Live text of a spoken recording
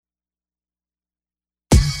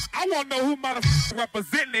I want to know who motherfuckers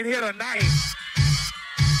representing it here tonight.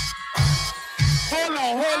 Hold on.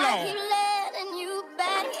 I keep letting you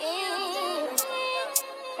back in.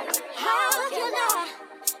 How can I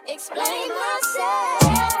explain myself?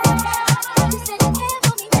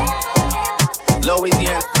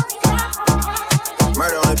 Louisiana.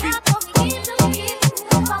 Murder on the beat.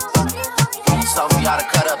 Something y'all to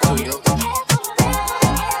cut up to you.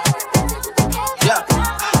 Yeah.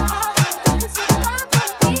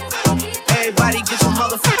 Everybody get your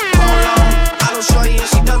motherfucking phone on. I know shorty and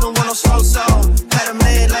she doesn't want no slow song. Had a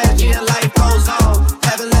man last year, life goes on.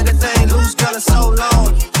 Haven't let that thing loose, girl, in so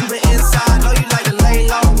long. You been inside, know you like to lay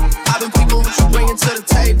low. I've been peeping what you bringing to the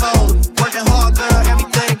table. Working hard, girl,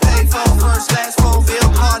 everything paid for. First, last phone bill,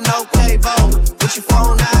 car, no cable. With your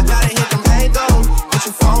phone out, gotta hit them angles. With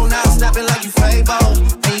your phone out, snapping like you Fable.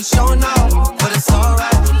 Ain't showing off, but it's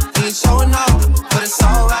alright. Ain't showing off, but it's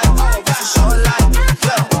alright. It's a short life,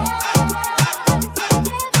 yeah.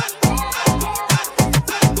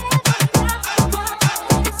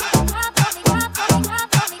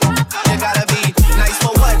 You gotta be nice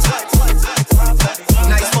for what?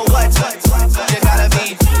 Nice for what? You gotta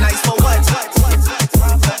be nice for what?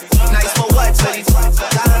 Nice for what?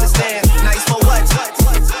 Gotta understand. Nice for what?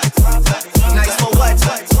 Nice for what?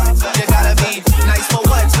 You gotta be nice for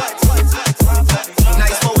what?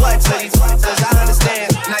 Nice for what? Cause I understand.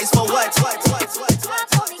 Nice for what?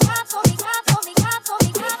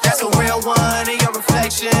 That's a real one in your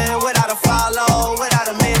reflection. Without a follow, without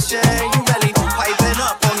a mention. You really piping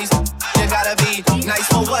up on these. You gotta be nice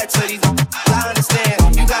for what? To these. I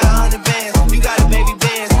understand. You got 100 bands. You got a baby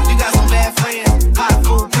band. You got some bad friends. Hot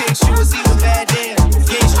food pics. You was even bad then.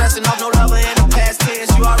 You ain't stressing off no lover in the past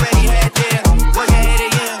tense. You already had them. Work ahead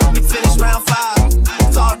of him. Finish round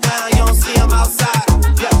 5. Talk down. You don't see him outside.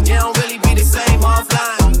 Yeah, you don't really be the same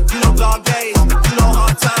offline. You know dog days. You know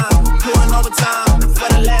hard time. Doing overtime for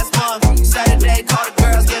the last month. Saturday, call the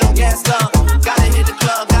girls, get them gassed up. Gotta hit the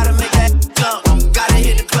club, gotta make that jump. Gotta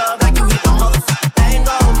hit the club like you hit the motherfucking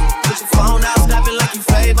angle. Put your phone out, snapping like you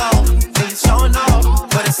Fable. Think you're showing off,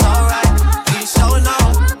 but it's alright. You showing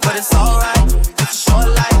off, but it's alright. It's a short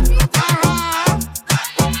life.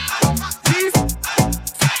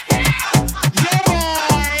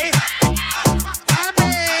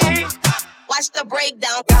 Watch the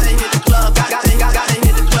breakdown. Gotta hit the club, gotta hit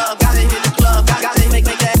the club, gotta hit the club, gotta make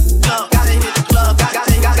that jump. Gotta hit the club,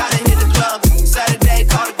 gotta hit the club. Saturday,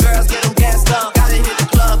 call the girls, get them gassed up. Gotta hit the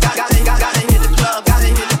club, gotta hit the club, gotta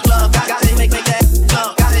hit the club, gotta make that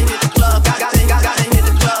jump. Gotta hit the club, gotta hit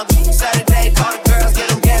the club. Saturday, call the girls, get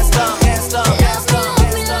them gassed up, gassed up, gassed up,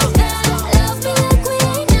 gassed up. Love me like we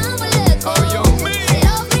ain't never let go. Oh, yo, me.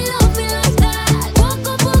 Love me like that.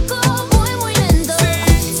 Poco, poco, muy, muy lento.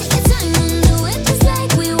 Take your time and do it just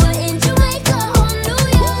like we were in Jamaica or New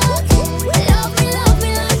York. Love me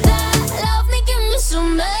like that. Love me, give me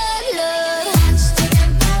some bad love.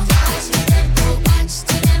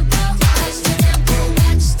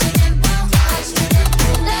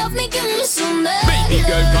 Love me, give me some bad Baby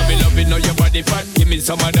girl, love. come me love it, know your body fat. Give me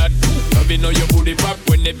some of that. Love it, know your booty pop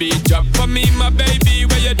when the beat drop. For me, my baby,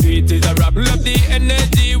 where you do it is a rap. Love the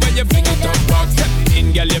energy when you fling it up back. Step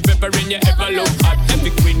in, girl, you peppering, you ever look hot.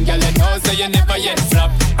 Every queen, girl, you know, so you never yet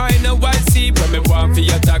flop. I know I see when me want for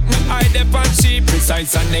your attack. Me eye dep on she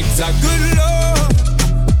precise and exact. Good lord,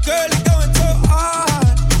 girl, you going so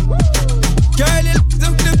hard. Girl, you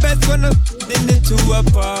look the best when I'm in the two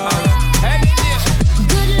apart. Hey,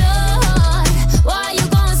 Good Lord, why you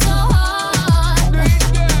going so hard?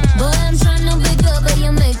 Boy, I'm trying to pick up, but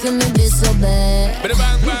you're making me be so bad.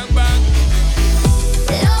 bang, bang, bang.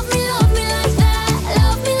 Love me like that.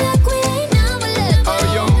 Love me like we ain't never let go. Oh,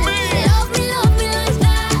 yo, me. Love me like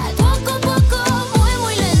that. Poco, poco, muy,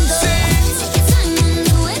 muy lento. Take your time and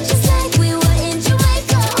do it just like we were in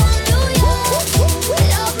Jamaica or New York.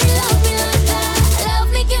 Love me like that. Love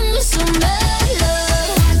me, give me some bad love.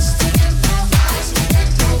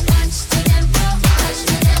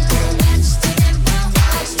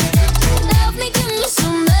 Love me, give me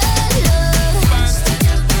some bad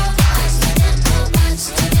love.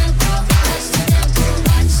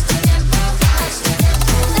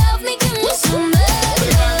 Love me, give me some bad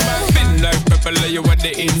love. Spin like pepper, like you want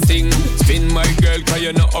the in thing. Spin my girl, cause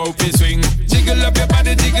you know how to swing. Jiggle up your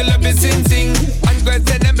body, jiggle up your sing.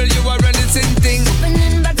 Unquestionable, you are running sin thing.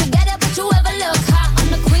 Opening back together, but you ever look hot. I'm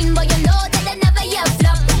the queen, but you know that I never yet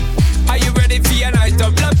flop. Are you ready for your night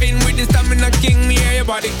of loving? With the stamina king, me hear your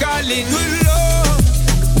body calling. Good lord,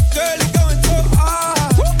 girl, you going so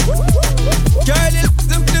hard. Girl, you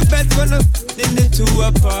look the best when I'm in the two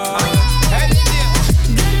apart. Hey, yeah.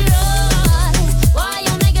 Good Lord, why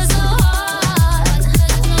you make it so hard?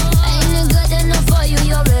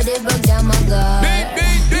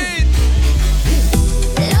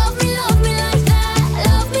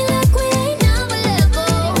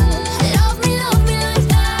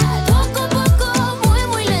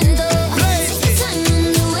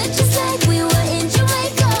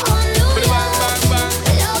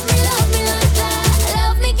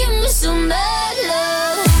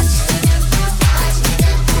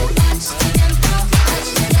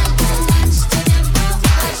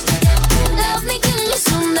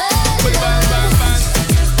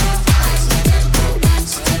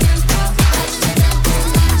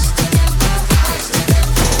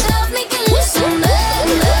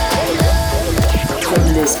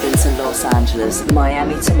 Los Angeles,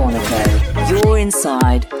 Miami to Monaco. You're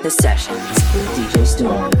inside the sessions with DJ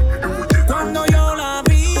Storm. Cuando yo la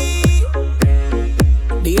vi,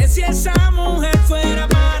 dije si esa mujer fuera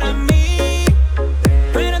para mí.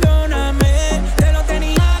 Perdóname, te lo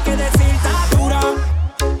tenía que decir. Está dura,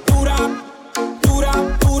 dura, dura,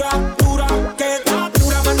 dura, dura. Que está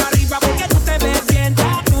dura, mano arriba porque tú te ves bien.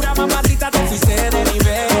 Está dura, mamacita, te fuiste de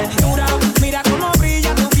nivel. Dura, mira cómo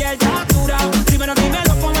brilla tu piel. Está dura, primero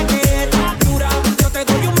dímelo como que está dura. Yo te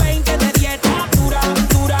doy un 20 de 10. Está dura,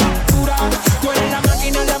 dura, dura. Tú eres la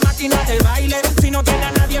máquina del baile. Si no tienes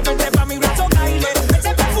a nadie, vente pa' mi brazo, baile.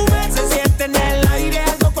 Ese perfume se siente.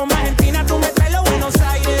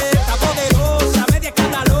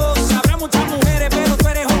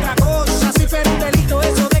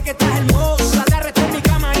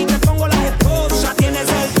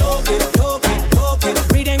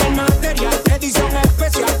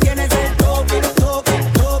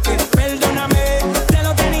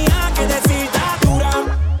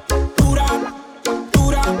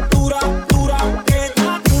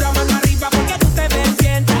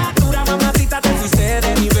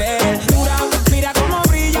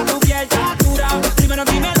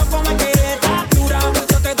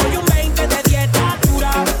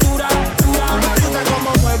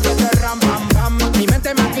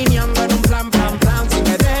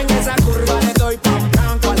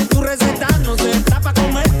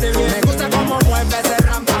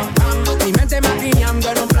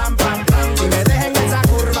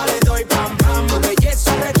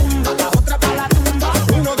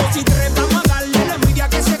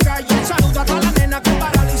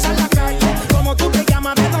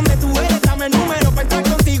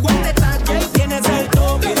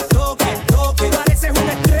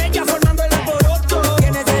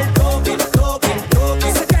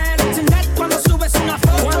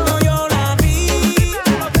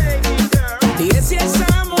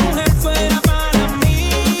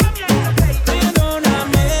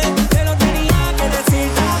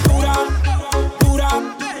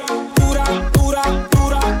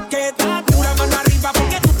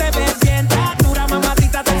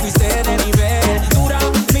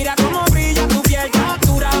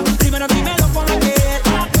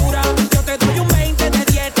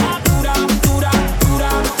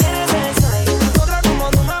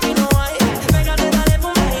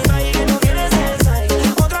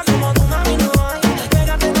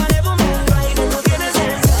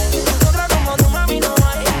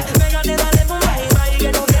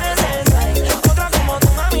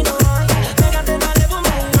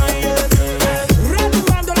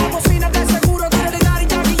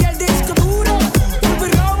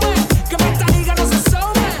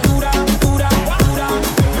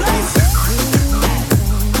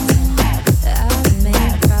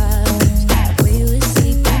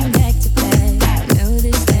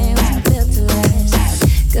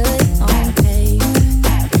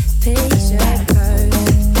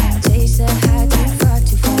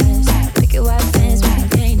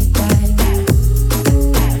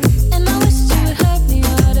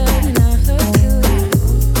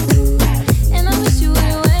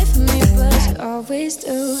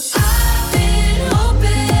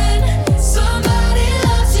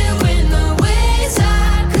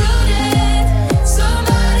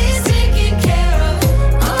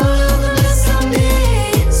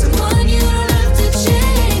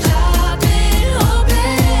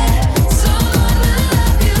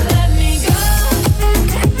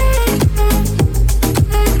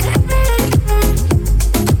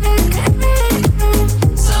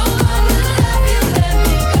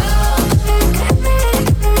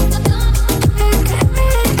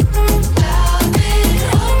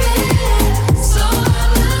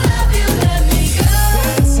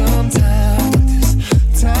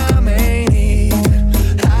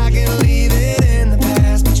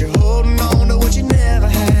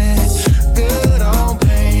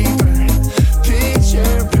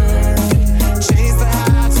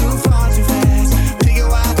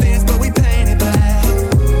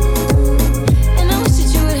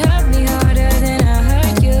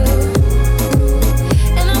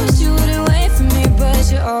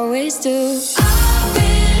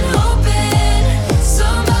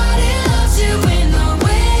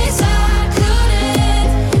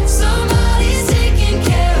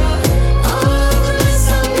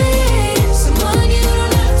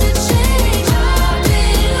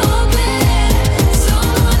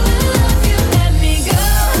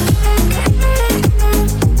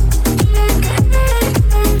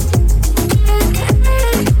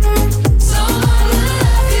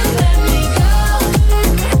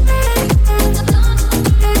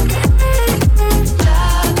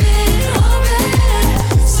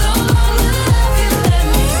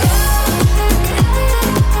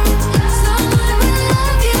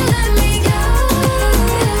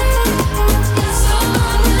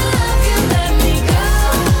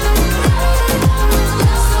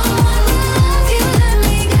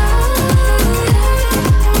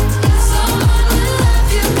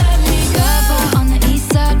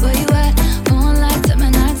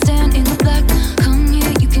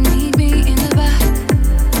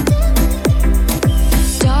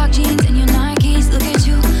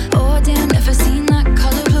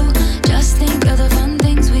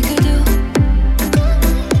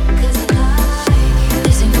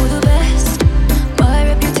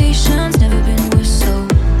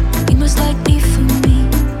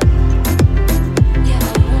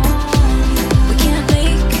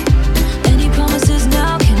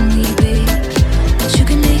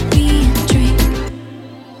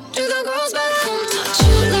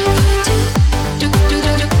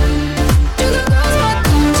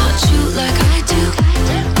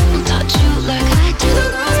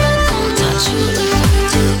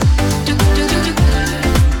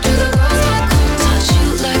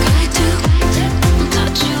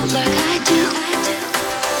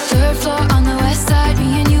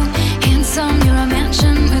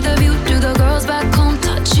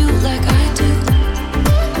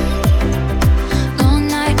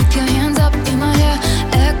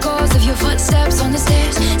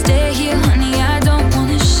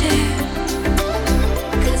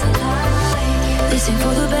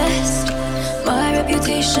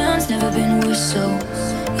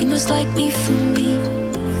 like me for me.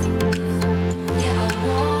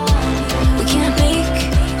 We can't make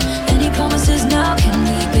any promises now, can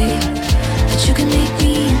we, babe? But you can make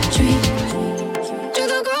me a dream. Do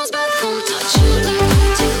the girls back home touch you like I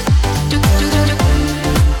do? Do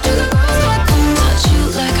the girls back home touch you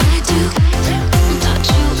like I do? Touch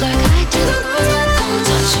you like I do. Do the girls back home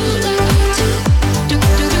touch you like I do? Do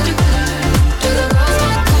the girls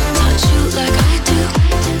back home touch you like I do?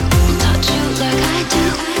 Touch you like I do.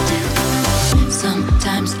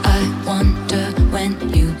 Sometimes I wonder when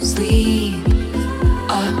you sleep,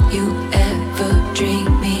 are you ever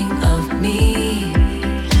dreaming of me?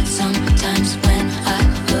 Sometimes when I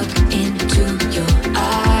look into your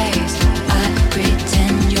eyes, I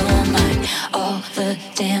pretend you're mine all the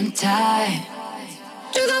damn time.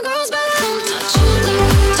 Do the girls back home touch you like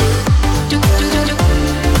I do? Do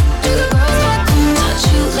the girls back home touch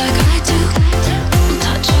you like I do?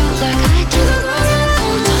 Touch you like I do. Do the girls back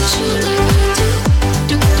home touch you like I do?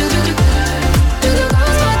 Do the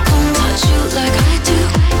girls back home touch you like I do?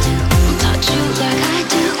 Touch you like I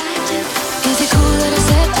do. Is it cool that I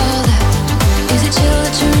said all that? Is it chill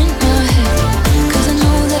that you're in my head? 'Cause I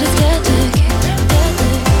know that it's delicate.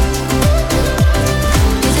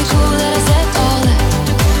 Is it cool that I said all that?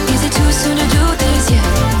 Is it too soon to do this yet?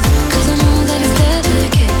 'Cause I know that it's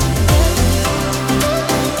delicate.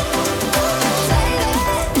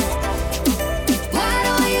 Why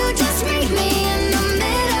don't you just meet me in the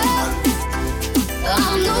middle?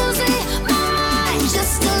 I'm losing my mind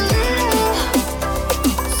just a little.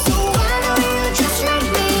 So why don't you just meet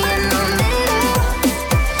me in the middle?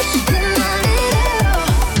 In the middle.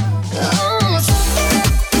 Oh.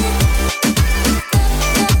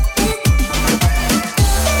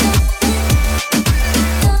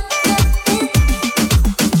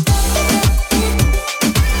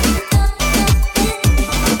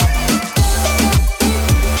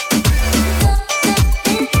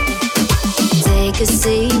 Take a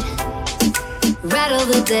seat, rattle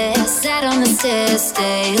the desk, sat on the stairs,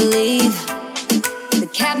 stay or leave. The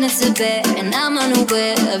cabinets are bare and I'm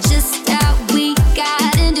unaware of just how we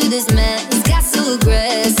got into this mess. Got so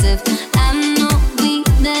aggressive, I know we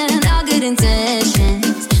meant all good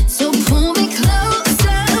intentions. So pull me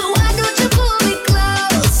closer, why don't you pull me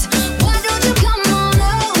close? Why don't you come on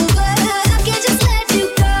over? I can't just let you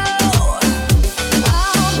go.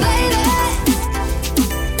 Oh baby,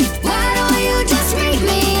 why don't you just meet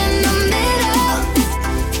me in the middle?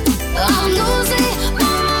 I'm losing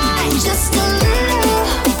my mind just a little.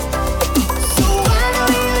 So why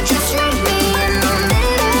don't you just meet me in the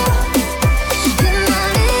middle? In the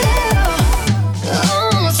middle.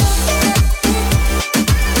 Oh.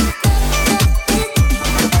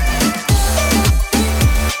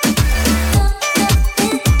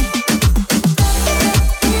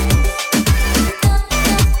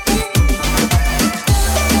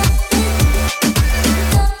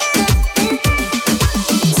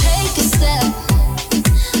 Take a step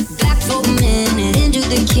back for a minute into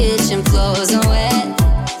the kitchen. Floors are wet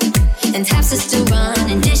and taps are still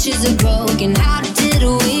running, dishes are broken. How did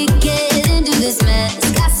we get into this mess?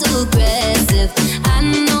 Got so aggressive, I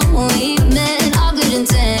know we meant all good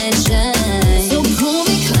intentions. So pull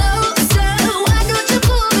me closer, why don't you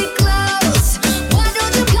pull me close? Why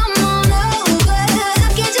don't you come on over? I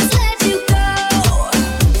can't just let you go.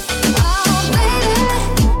 Oh baby,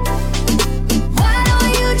 why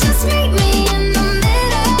don't you just meet me in the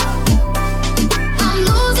middle? I'm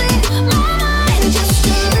losing my mind just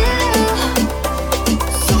a little.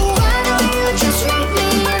 So why don't you just meet me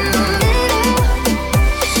in the middle?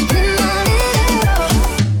 In the middle.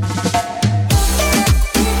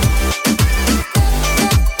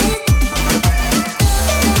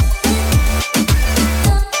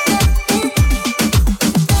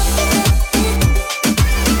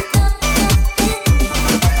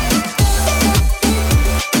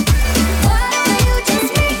 Why don't you just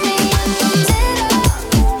meet me in the middle?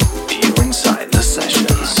 You're inside the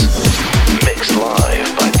sessions. Mixed live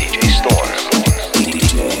by DJ Storm.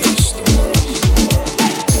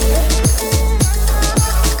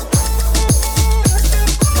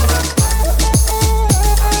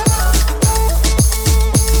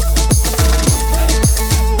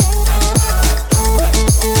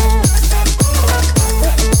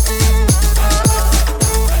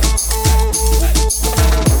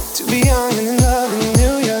 To be young and in love in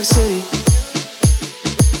New York City.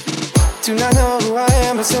 To not know who I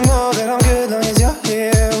am, but still know that I'm good long as you're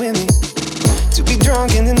here with me. To be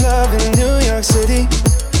drunk and in love in New York City.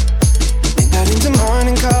 Midnight into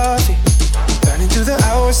morning coffee, burning through the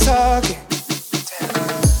hours talking.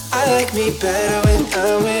 I like me better when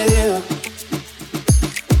I'm with you.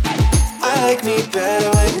 I like like me better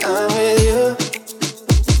when I'm with you.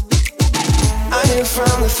 I knew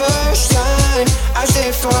from the first time I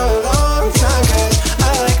stayed for a long time, 'cause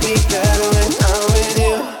I like me better when I'm with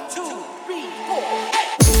you.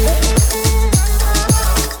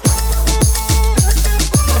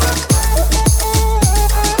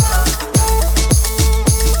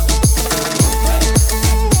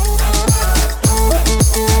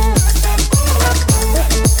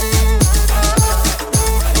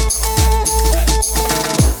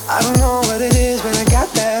 I don't know what it is, but I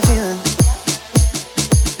got that feeling.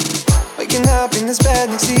 Waking up in this bed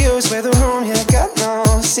next to you, swear the room here got no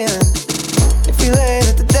ceiling. If we lay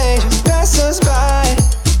that the day just pass us by,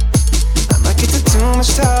 I might get to too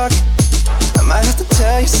much talk, I might have to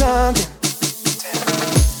tell you something.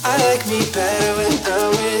 I like me better when I'm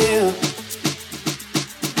with you.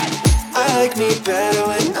 I like me better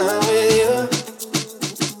when I'm with you.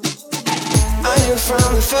 I knew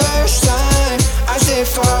from the first time I stayed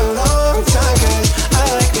for a long time, 'cause I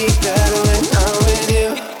like me better when I'm with you.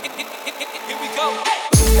 Here we go.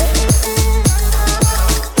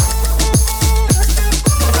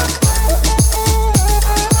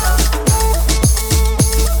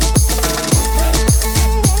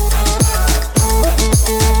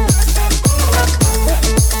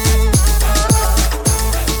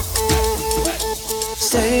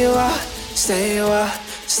 Stay a while, stay a while,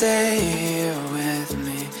 stay here with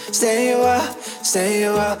me. Stay a while, stay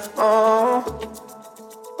a while, oh.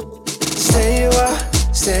 Stay a while,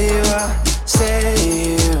 stay a while, stay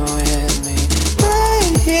here with me.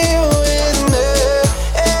 Right here with me.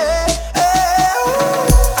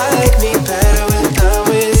 I like me better when I'm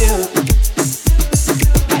with you.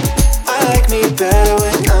 I like me better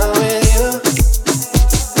when I'm with you.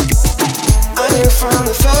 I knew from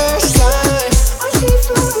the first time. I stayed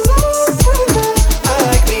for a long time. I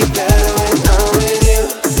like me better when I'm with you.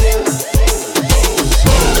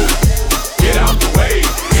 Get out the way,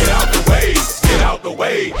 get out the way, get out the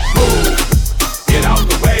way. Move. Get out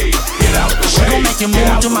the way, get out the way. She gon' make you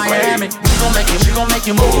move to Miami. She gon' make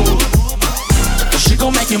you move. She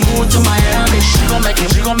gon' make you move to Miami. She gon'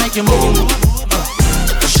 make you move.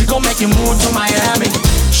 She gon' make you move to Miami.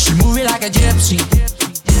 She moving like a gypsy.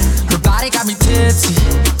 Her body got me tipsy.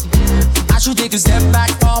 I should take a step back,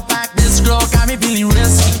 fall back. This girl got me feeling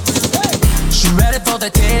risky. She ready for the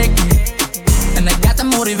taking, and I got the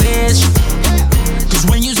motivation. 'Cause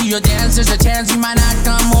when you see her dance, there's a chance you might not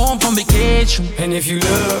come home from vacation. And if you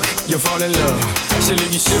look, you'll fall in love. She'll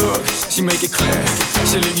leave you shook, she make it clear.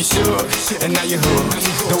 She'll leave you shook, and now you're hooked.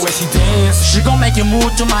 The way she dance, She gon' make you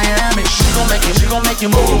move to Miami. She gon' make you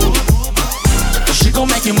move. She gon'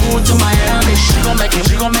 make you move to Miami. She gon'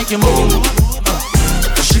 make you move.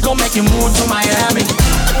 She gon' make you move to Miami.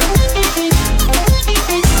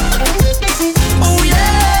 Oh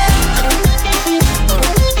yeah.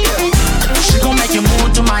 She gon' make you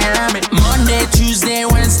move to Miami. Monday, Tuesday,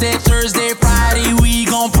 Wednesday, Thursday, Friday, we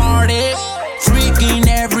gon' party. Freaking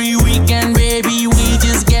every weekend, baby, we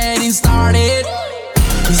just getting started.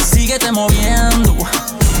 Y síguete moviendo,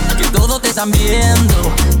 que todos te están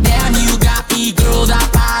viendo. Damn, you got me, girl, that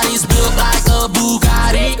body's built like a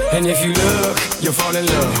Bugatti. and if you look, you'll fall in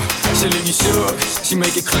love. She'll leave you shook, she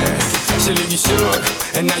make it clear. She'll leave you shook,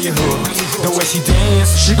 and now you're hooked. The way she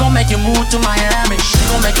dance, She gon' make you move to Miami. She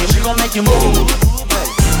gon' make you move.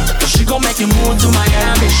 She gon' make you move to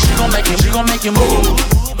Miami. She gon' make you move.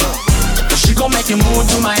 She gon' make you move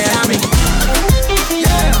to Miami.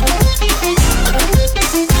 Yeah.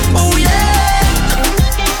 Oh yeah.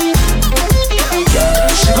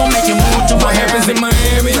 She gon' make you move to what happens in Miami.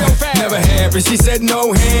 Miami never happened. She said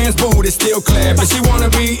no hands, booty still clapping. She wanna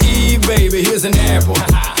be Eve, baby, here's an apple.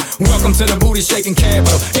 Welcome to the booty shaking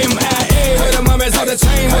capital. MIA, where the mummies on the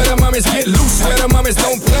chain, where the mummies get loose, where the mummies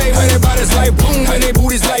don't play, where their bodies like boom, and their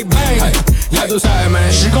booties like bang. Ya tú sabes,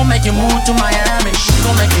 man. She gon' make you move to Miami. She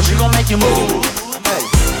gon' make you move.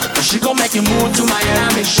 She gon' make you move to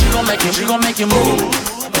Miami. She gon' make you move.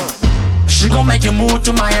 She gon' make you move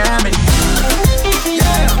to Miami.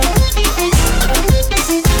 Yeah.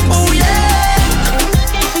 Oh yeah.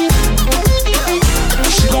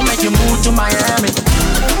 She gon' make you move to Miami.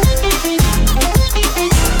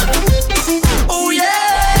 Oh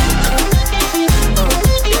yeah.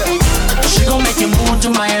 She gon' make you move to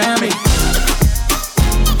Miami.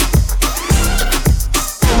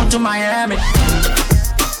 Move to Miami.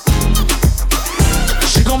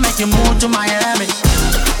 She gon' make you move to Miami.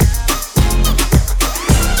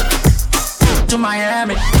 To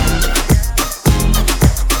Miami.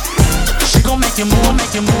 She gon' make you move,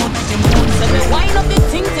 make you move, make you move. So me wind up the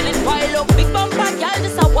thing till it pile up. Big bumper girl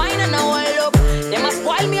just a wine and a wall up. Them a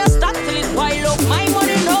spoil me a stock till it pile up. My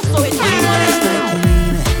money enough so it my money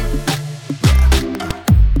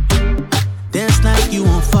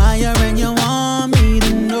fire and you want me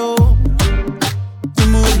to know. You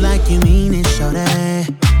move like you mean it, shorty.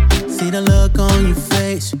 See the look on your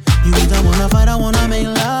face. You either wanna fight or wanna make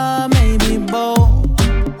love, maybe both.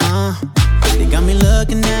 They got me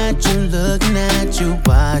looking at you,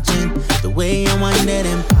 watching the way you wind it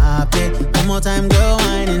and pop it. One more time, go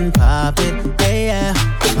wine and pop it, yeah.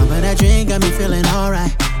 Remember that drink got me feeling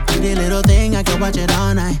alright. Pretty little thing, I can watch it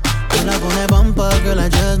all night. Pull up on that bumper, girl, I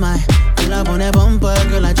just might. Pull up on that bumper,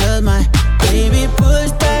 girl, I just might. Baby,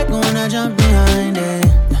 push back when I jump behind it.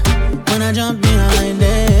 When I jump behind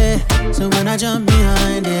it. So when I jump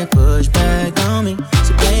behind it, push back on me.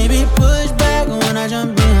 So baby, push back when I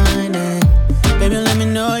jump behind it. Baby, let me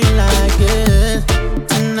know you like it.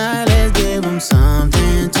 Tonight, let's give them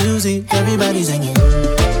something to see. Everybody singing.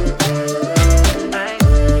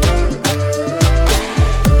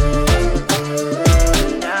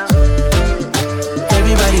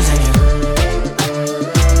 Everybody singing.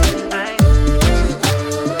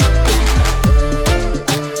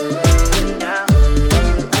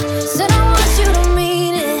 Said I want you to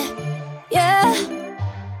mean it, yeah.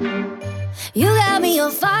 You got me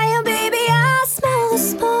on fire, baby, I smell the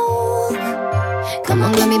smoke. Come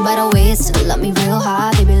on, grab me by the waist and love me real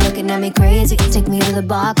hard. Baby, looking at me crazy. Take me to the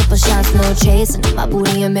bar, couple shots, no chasing. My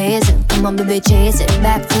booty amazing. Come on, baby, chase it.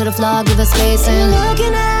 Back to the floor, give us space. And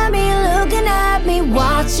looking at me,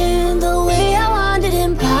 watching the way I wind it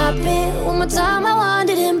and pop it. One more time, I wind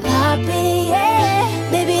it and pop it, yeah.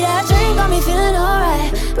 Baby, that drink got me feeling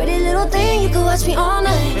alright. Pretty little thing, you could watch me all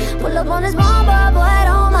night. Pull up on this bomba, boy, I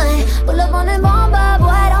don't mind. Pull up on this bomba, boy,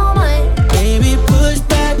 I don't mind. Baby, push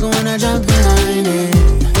back when I jump behind it.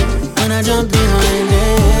 When I jump behind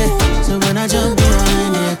it. So when I jump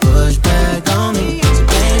behind it, push back on me. So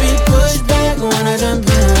baby, push back when I jump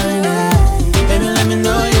behind it. Baby, let me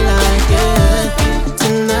know you like it.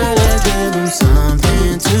 Tonight, let's give them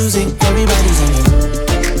something to see. Everybody's singing.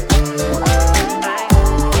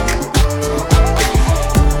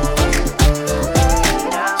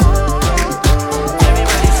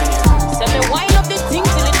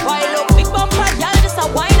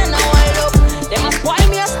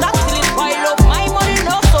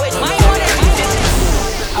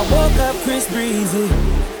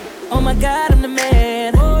 Oh my God, I'm the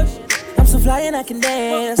man. I'm so fly and I can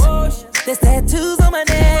dance. There's tattoos on my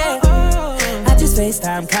neck. I just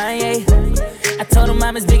FaceTime Kanye. I told him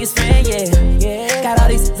I'm his biggest fan, yeah. Got all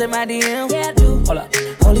these in my DM. Yeah, I do. Hold up,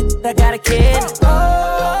 holy, I got a kid.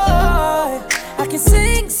 Oh, I can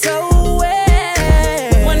sing so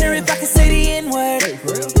well. Wonder if I can say the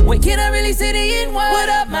N-word. Wait, can I really say the N-word? What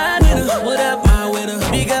up, my winner? What up, my winner?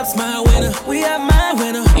 Big ups, my winner. We are my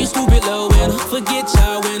winner. You stupid little winner. Forget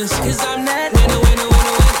y'all winners, cause I'm that winner.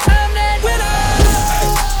 I'm that winner.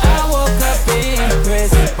 I woke up in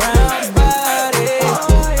Chris Brown's body.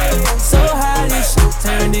 So how this shit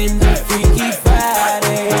turned into Freaky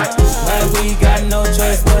Friday. But we got no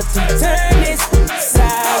choice but to turn this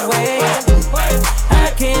sideways.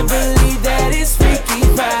 I can't believe that it's Freaky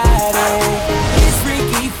Friday. It's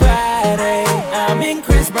Freaky Friday. I'm in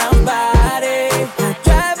Chris Brown's body. I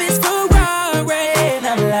drive his Ferrari and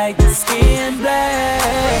I'm like the skin black.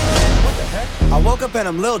 I woke up and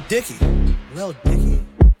I'm Lil Dicky. Lil Dicky?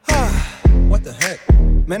 What the heck?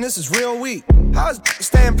 Man, this is real weak. How is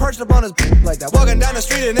staying perched up on his like that? Walking down the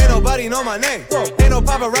street and ain't nobody know my name. Ain't no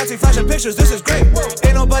paparazzi flashing pictures, this is great.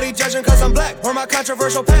 Ain't nobody judging cause I'm black or my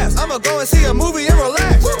controversial past. I'ma go and see a movie and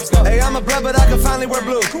relax. Hey, I'm a blood, but I can finally wear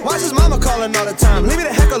blue. Why's his mama calling all the time? Leave me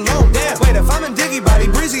the heck alone, damn. Wait, if I'm in Diggy Body,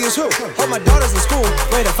 Breezy is who? Hope my daughter's in school.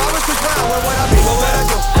 Wait, if I was Chris Brown, where would I be? What would I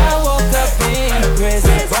do? I woke up in Chris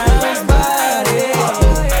Brown's body.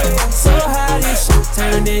 So how this shit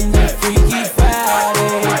turned into Freaky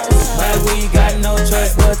Friday. But we got no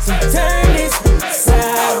choice but to turn this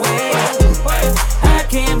sideways. I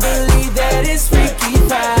can't believe that it's Freaky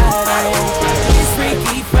Friday. It's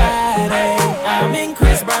Freaky Friday. I'm in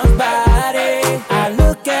Chris Brown's body. I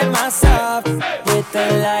look at myself with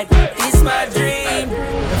the light. It's my dream.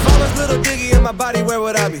 If I was Little Diggy in my body, where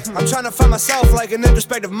would I be? I'm trying to find myself like an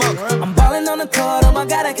introspective monk. I'm balling on the court, oh my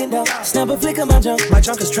God, I can dunk. Snap a flick of my junk. My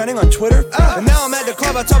junk is trending on Twitter. And now I'm at the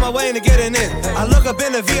club, I told my way into getting in. I look up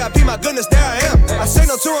in the VIP, my goodness, there I am. I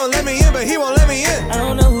signal to him, let me in, but he won't let me in. I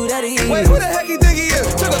don't know who that is. Wait, who the heck you think he is?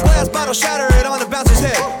 Took a glass bottle, shatter it on the bouncer's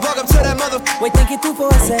head. Welcome to that mother. Wait, think it through for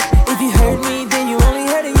a sec. If you heard me, then you only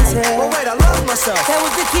heard it yourself. Well, wait, I lost myself. That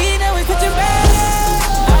was the key, now we put you back.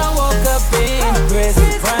 I woke up in Chris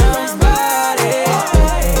Brown's body.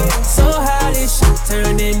 So how this shit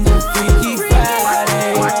turned into Freaky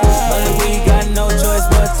Friday. But we got no choice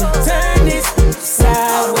but to turn this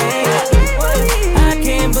sideways. I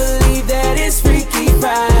can't believe that it's Freaky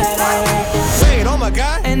Friday.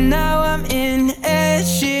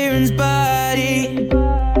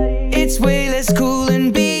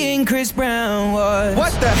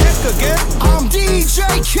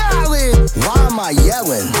 not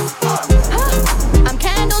yelling. I'm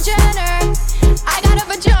Kendall Jenner. I got a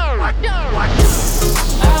vagina.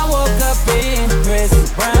 I woke up in Chris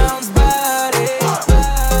Brown's body.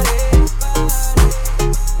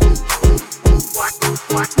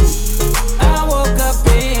 I woke up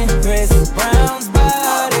in Chris Brown's body.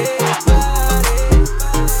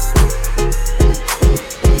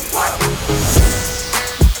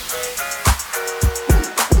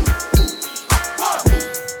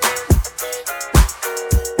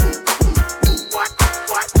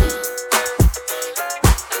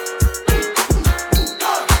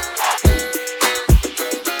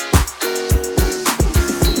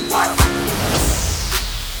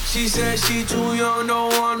 She said she too young,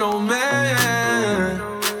 don't want no man.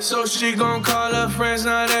 So she gon' call her friends,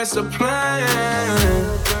 now that's a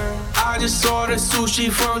plan. I just ordered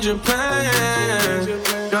sushi from Japan.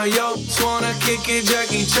 Now yo, just wanna kick it,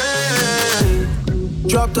 Jackie Chan.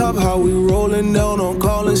 Drop top, how we rollin' down on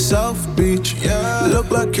Collin South Beach. Yeah.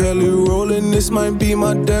 Look like Kelly rollin', this might be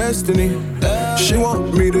my destiny. She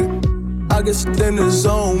want me to, I guess then it's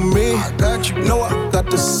on me. I got you, know I got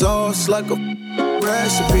the sauce like a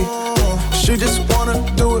recipe. She just wanna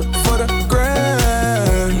do it for the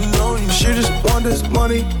grand. She just want this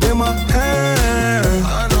money in my hand.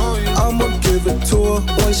 I'ma give it to her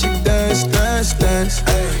when she dance, dance, dance.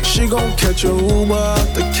 She gon' catch a Uber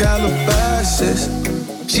out the Calabasas.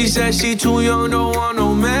 She said she too young, don't want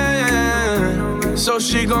no man. So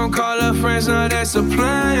she gon' call her friends, now that's a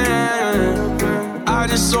plan. I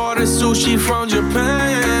just ordered sushi from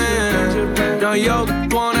Japan. Now yo,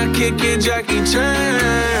 wanna kick it, Jackie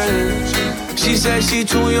Chan. She said she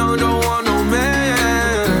too young, don't want no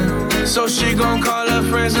man. So she gon' call her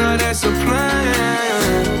friends, now that's a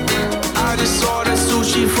plan. I just ordered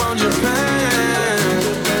sushi from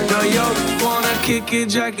Japan. Now yo, wanna kick it,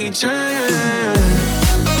 Jackie Chan.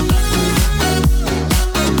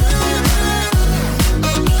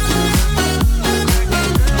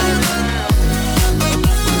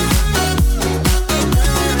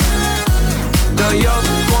 Yo,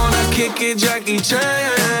 wanna kick it, Jackie Chan.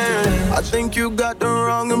 I think you got the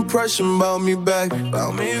wrong impression about me back.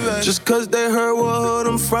 Just cause they heard what hood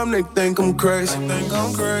I'm from, they think I'm crazy.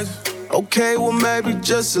 Okay, well maybe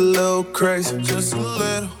just a little crazy. Just a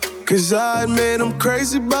little. Cause I admit I'm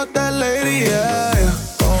crazy about that lady, yeah.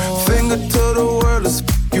 Finger to the world, let's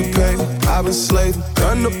you pay. I've been slaving,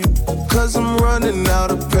 done the cause I'm running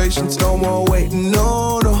out of patience. No more waiting,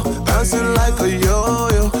 no, no. Bouncing like a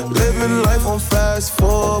yo-yo. Living life on fast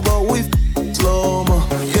forward, but we slow-mo,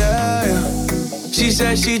 yeah, yeah. She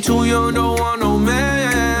said she too young, don't want no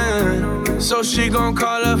man. So she gon'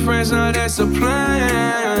 call her friends, now that's a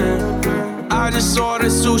plan. I just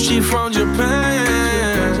ordered sushi from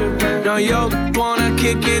Japan. Now yo, wanna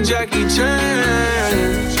kick it, Jackie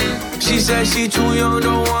Chan. She said she too young,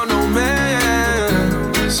 don't want no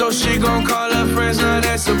man. So she gon' call her friends, now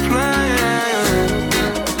that's a plan.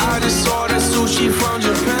 I just ordered sushi from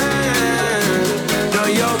Japan. Now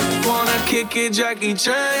yo, wanna kick it, Jackie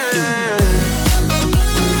Chan.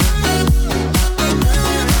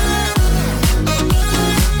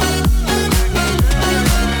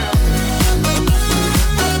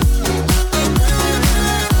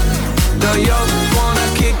 Now yo, wanna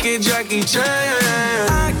kick it, Jackie Chan.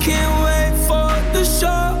 I can't wait for the show.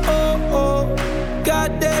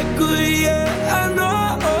 Got that good, yeah, I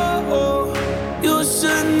know. You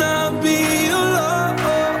should not be alone.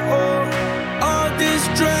 All this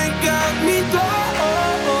drink got me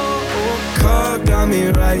low. Car got me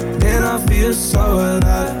right, and I feel so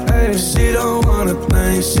alive. Hey, she don't wanna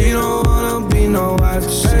think, she don't wanna be no wife.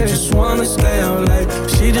 She just wanna stay out late,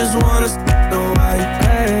 she just wanna no wife.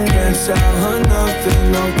 Hey, can't tell her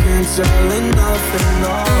nothing, no, can't tell her nothing,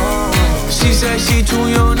 no. She said she too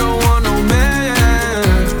young, don't want no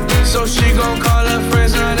man. So she gon' call her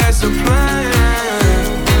friends, now that's a plan.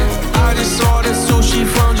 I just ordered sushi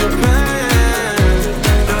from Japan.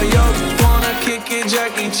 Now yo, wanna kick it,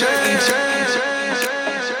 Jackie Chan.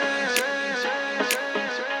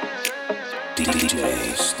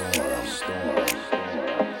 DJ Storm.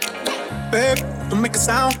 Babe, don't make a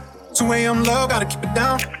sound. 2 a.m. low, gotta keep it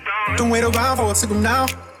down. Don't wait around for a signal now.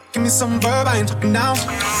 Give me some verb, I ain't talking now.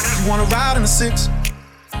 You wanna ride in the 6,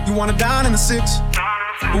 you wanna dine in the 6.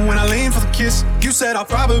 But when I lean for the kiss, you said I'll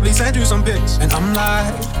probably send you some pics. And I'm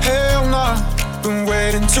like, hell nah, been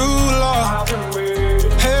waiting too long.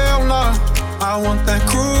 Hell nah, I want that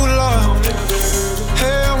cruel love.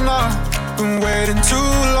 Hell nah, been waiting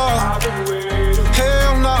too long.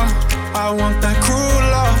 Hell nah, I want that cruel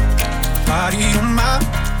love. Body on my,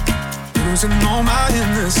 losing all my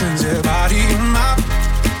innocence. Yeah, body on my,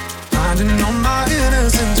 finding all my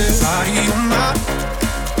innocence. Yeah, body on my.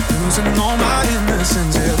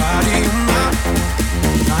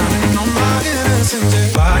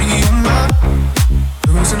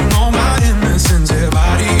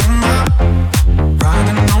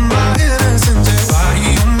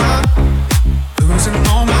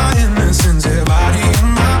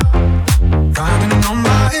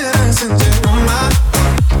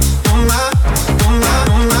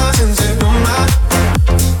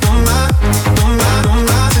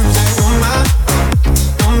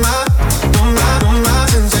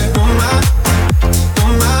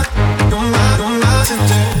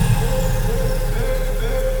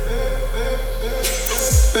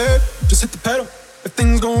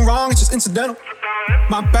 was incidental.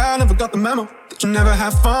 My bad, never got the memo that you never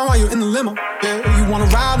have fun while you're in the limo. Yeah, you wanna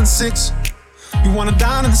ride in 6, you wanna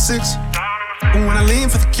dine in the 6. And when I lean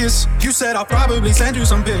for the kiss, you said I'll probably send you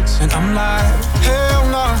some pics. And I'm like, hell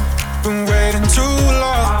nah, been waiting too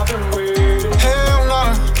long. Hell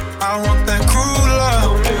nah, I want that cruel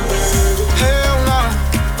love. Hell nah,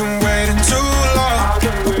 been waiting too long.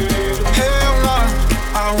 Hell nah,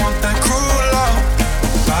 I want that cruel love.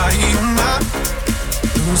 Body of mine,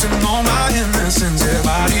 losing all my innocence. Yeah,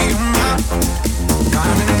 body of mine,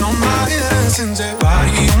 grinding on my innocence. Yeah,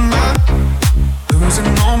 body of mine, losing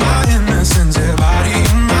all my innocence. Yeah, body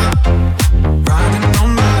of mine, grinding on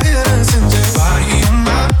my innocence. Yeah, body of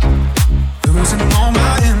mine, losing all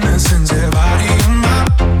my innocence. Yeah, body of mine,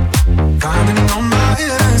 grinding on my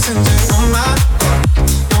innocence. Yeah, on my,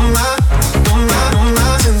 on my, on my, on my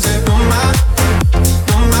sins. Yeah, on my,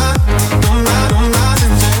 on my, on my, on my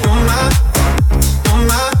sins. Yeah, on my, on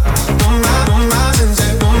my, on my, on my sins.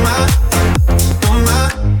 Yeah, on my, on my,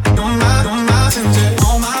 on my, on my sins.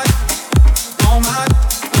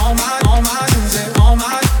 Yeah, on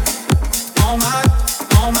my.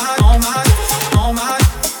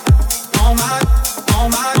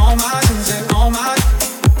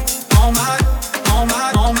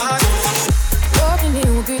 Walking in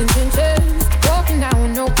with good intentions, walking down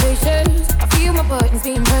with no patience. I feel my buttons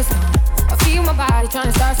being pressed on. I feel my body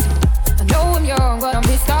trying to start soon. I know I'm young, but I'm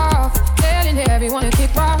pissed off. Telling everyone to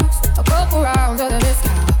kick rocks. A couple rounds of the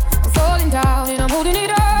discount. I'm falling down and I'm holding it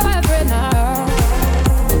all my breath now.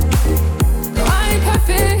 No, I ain't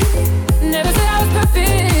perfect. Never said I was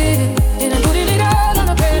perfect. And I'm putting it all on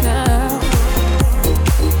the prayer now.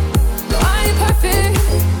 No, I ain't perfect.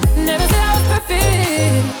 Never said I was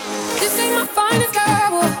perfect. This ain't my finest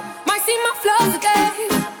hour. Might see my flaws today.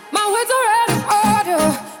 My words are out of order.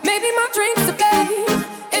 Maybe my dreams are blame.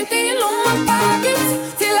 Emptying all my pockets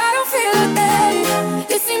till I don't feel a thing.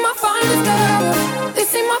 This ain't my finest hour.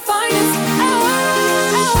 This ain't my finest hour.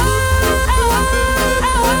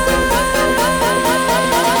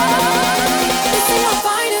 This ain't my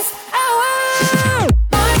finest hour.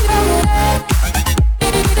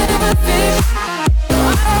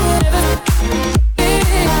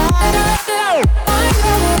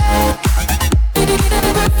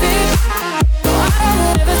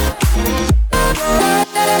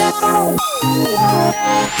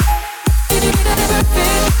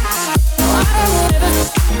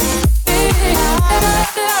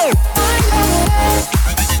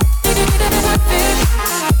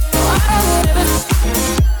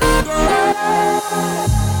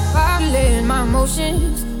 Bottling my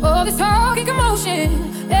emotions, all this talking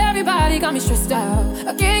commotion. Everybody got me stressed out.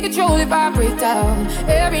 I can't control if I break down.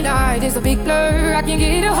 Every night is a big blur. I can't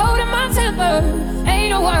get a hold of my temper. Ain't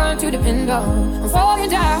no one to depend on. I'm falling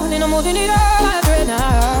down and I'm holding it all my breath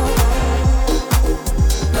now.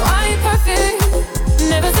 No, I ain't perfect.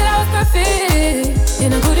 Never said I was perfect.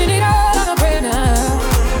 And I'm putting it all on a prayer now.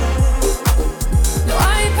 No,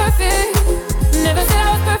 I ain't perfect. Never said I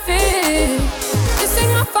was perfect. This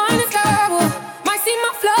ain't my finest hour. Might see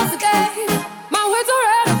my flaws today. My words are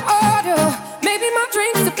out of order. Maybe my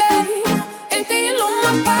dreams to blame. Emptying all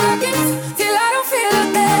my pockets till I don't feel a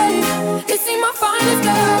thing. This ain't my finest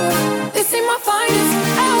hour. This ain't my finest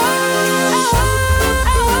hour.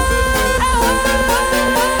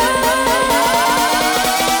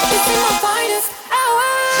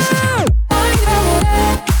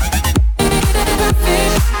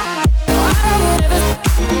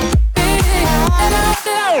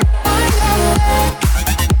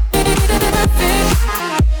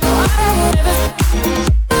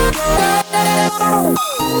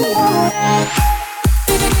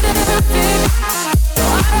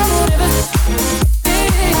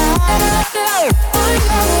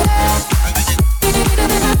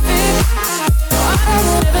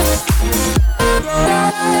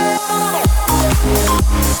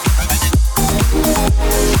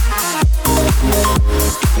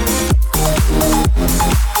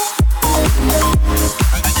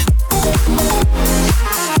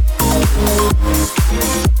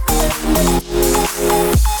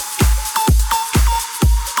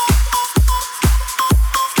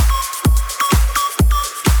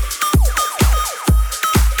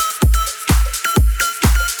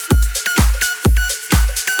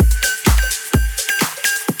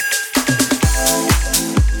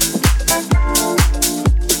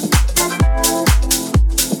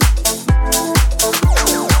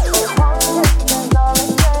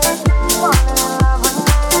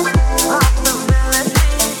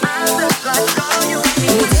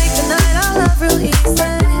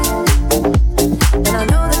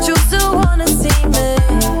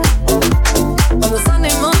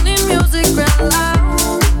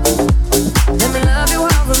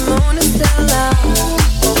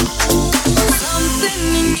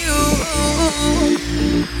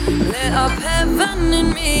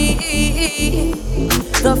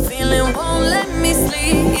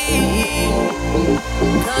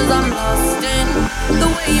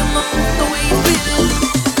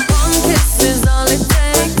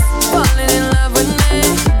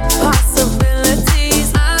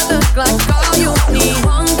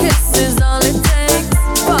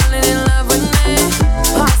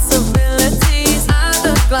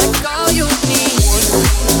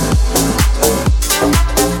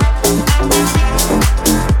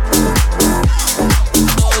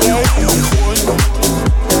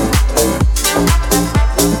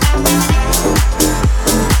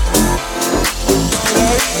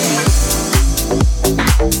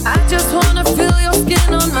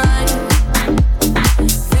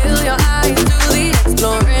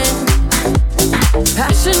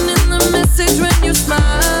 Passion in the message when you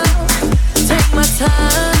smile. Take my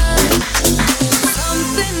time.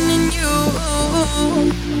 Something in you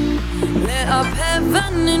lit up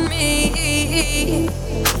heaven in me.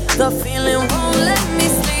 The feeling won't let me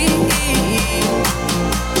sleep.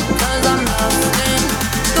 'Cause I'm lost in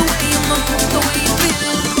the way you move, the way you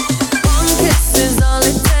feel. One kiss is all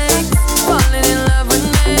it takes. Falling in love with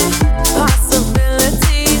me.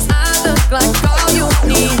 Possibilities. I look like all you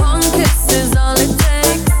need. One kiss is all it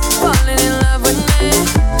takes. Falling in love with me.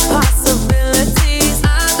 Possibilities.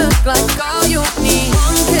 I look like all you need.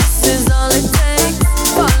 One kiss is all it takes.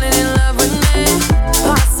 Falling in love with me.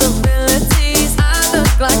 Possibilities. I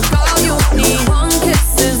look like all you need. One kiss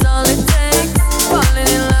is all it takes. Falling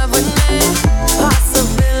in love with me.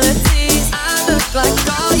 Possibilities. I look like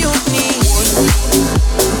all you need.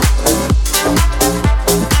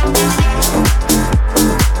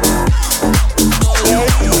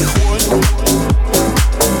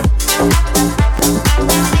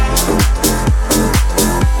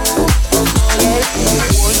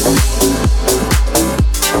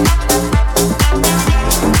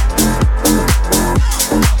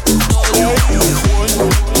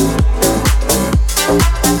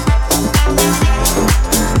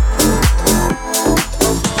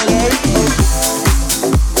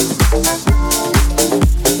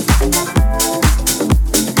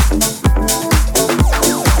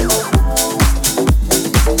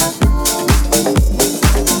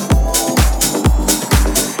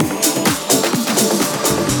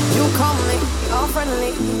 You call me, all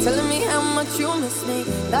friendly, telling me how much you miss me.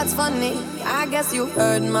 That's funny, I guess you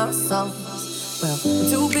heard my songs. Well, I'm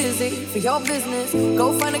too busy for your business.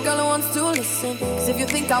 Go find a girl who wants to listen. 'Cause if you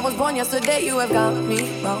think I was born yesterday, you have got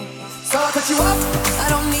me wrong. So I cut you off, I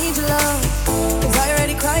don't need your love. 'Cause I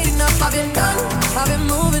already cried enough, I've been done, I've been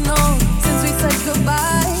moving on. Since we said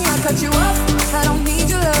goodbye, I cut you off, I don't need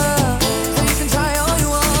your love. So you can try all you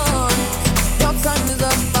want. Your time is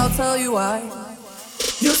up, I'll tell you why.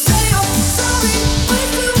 You say you're sorry, but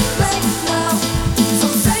it's too late now. So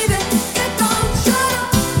save it, get gone, shut up.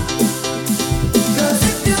 'Cause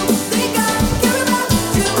if you think I care about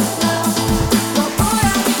you now, well, boy,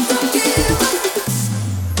 I don't give up.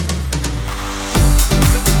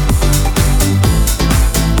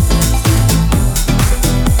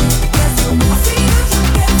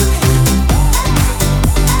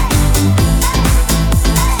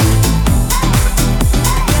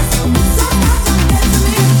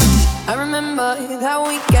 I remember that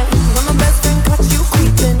weekend when my best friend caught you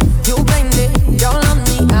creeping. You blamed it all on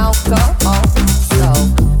the alcohol. So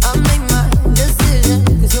I made my decision,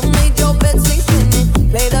 'cause you made your bed, sleep in it.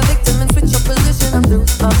 Play the victim and switch your position. I'm through,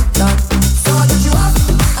 I'm done. So I cut you off,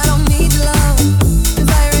 I don't need your love. 'Cause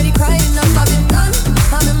I already cried enough, I've been done,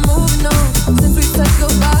 I've been moving on. Since we said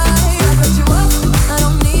goodbye, I cut you off, I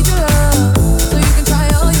don't need your love. So you can try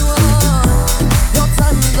all you want. Your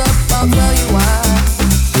time is up, I'll tell you why.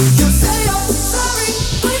 You say you're sorry,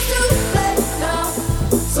 but it's too late now.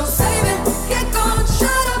 So save it, get gone,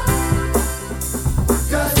 shut up.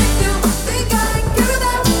 'Cause if you think I care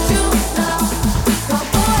about you now, well,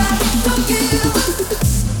 boy, I don't give up.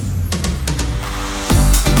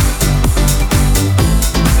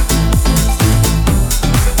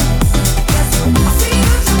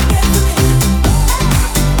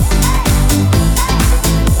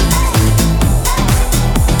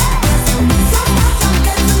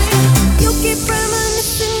 You keep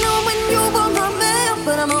reminiscing on when you were my man,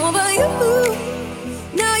 but I'm over you.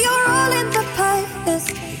 Now you're all in the past.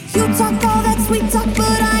 You talk all that sweet talk,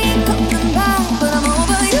 but I ain't coming back. But I'm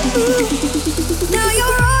over you. Now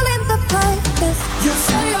you're all in the past. You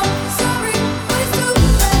say you're sorry, but it's too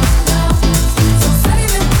late now. So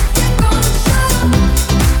save it, get gone, shut up.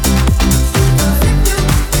 'Cause if you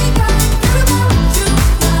think I care about you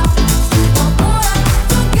now, well, boy, I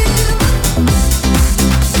don't give up.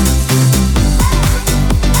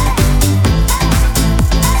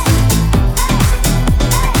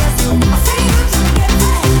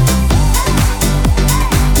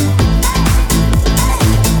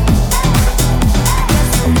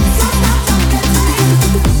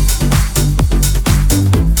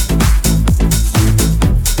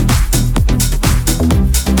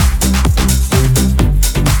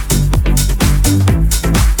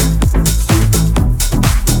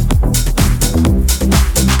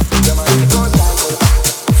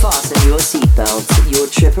 Fasten your seatbelts. Your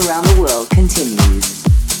trip around the world continues.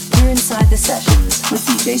 You're inside the sessions with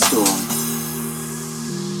DJ Storm.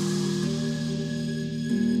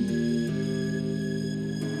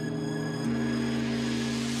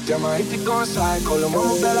 Damn, I hate to go psycho. Lil'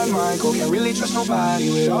 mama bad like Michael. Can't really trust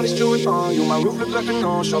nobody with all this jewelry on you. My roof look like a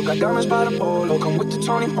no-show. Got diamonds by the polo. Come with the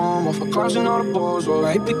Tony Homo for clowns and all the balls. Well,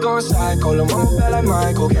 I hate to go psycho. Lil' mama bad like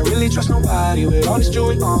Michael. Can't really trust nobody with all this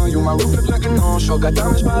jewelry on you. My roof look like a no-show. Got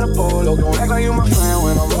diamonds by the polo. Don't act like you my friend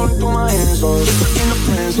when I'm rolling through my hands. Oh, just in the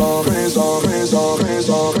friends, oh, friends, oh, friends, oh, friends,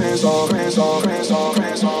 oh, friends, oh, friends, oh, friends, oh,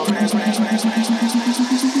 friends, oh, friends, friends, friends, friends, friends, friends,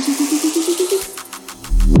 friends.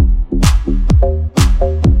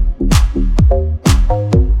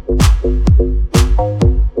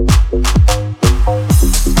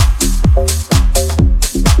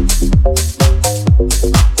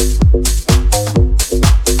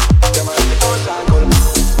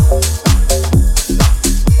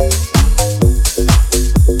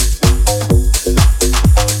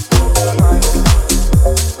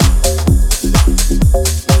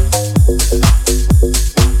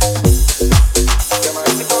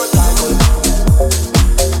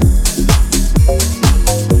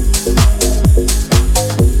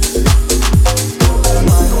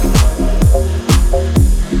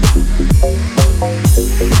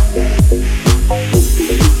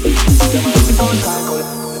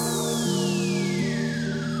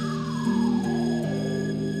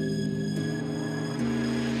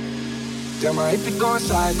 Damn, I hate to go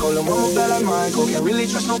psycho. Lil' mama bad like Michael. Can't really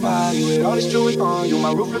trust nobody with all this jewelry on you.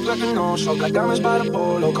 My roof look like a no-show. Got diamonds by the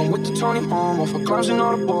polo. Come with the Tony Homo for clowns and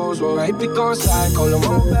all the balls. Well, I hate to go psycho. Lil'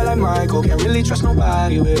 mama bad like Michael. Can't really trust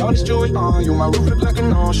nobody with all this jewelry on you. My roof look like a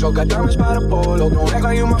no-show. Got diamonds by the polo. Don't act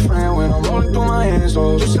like you my friend when I'm rolling through my hands.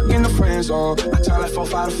 Oh, just look in the friend zone. I tell like 4,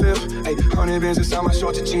 5 to 5th. Ay, 100 bands inside my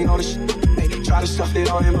short to jean, all this shit. Ay, try to stuff it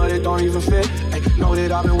on him, but it don't even fit. Ay, know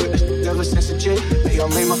that I've been with this ever since a jit. Ay, I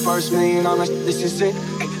made my first million, I'm like, this is it.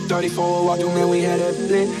 Ay, 34 walked through, man, we had that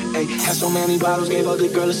lit. Ay, had so many bottles, gave ugly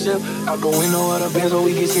girl a sip. Out the window of the Benz, oh,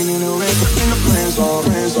 we get seen in the rain. In the friends, all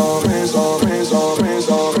friends, all friends, all friends, all friends,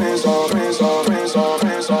 all friends, all friends, all friends, all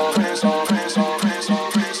friends, all friends, all friends, all friends,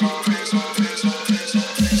 all friends, all friends, all friends, all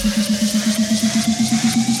friends,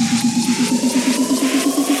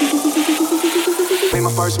 made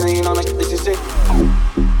my first million, I'm like, this is it.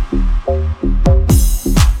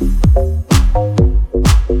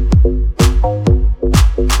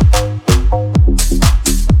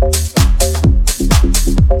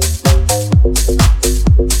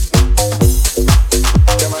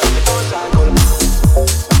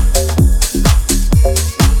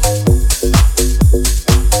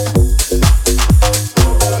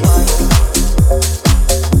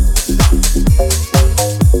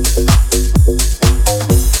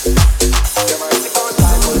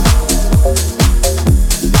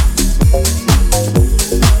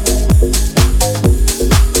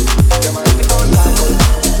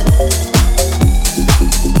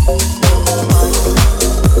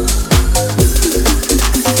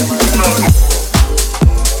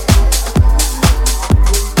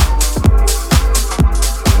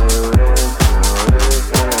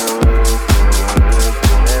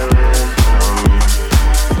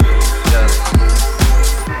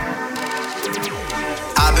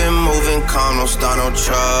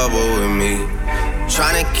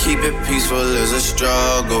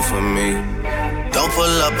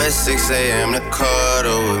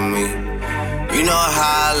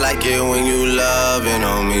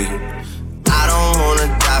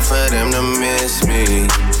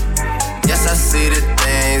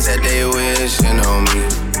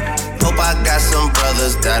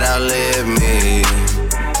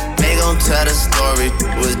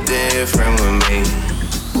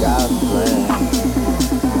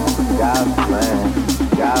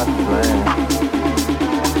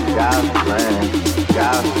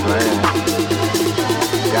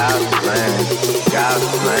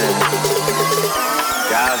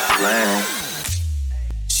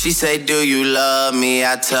 She say, do you love me?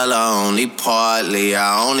 I tell her only partly.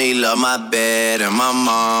 I only love my bed and my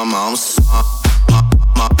mom. I'm sorry.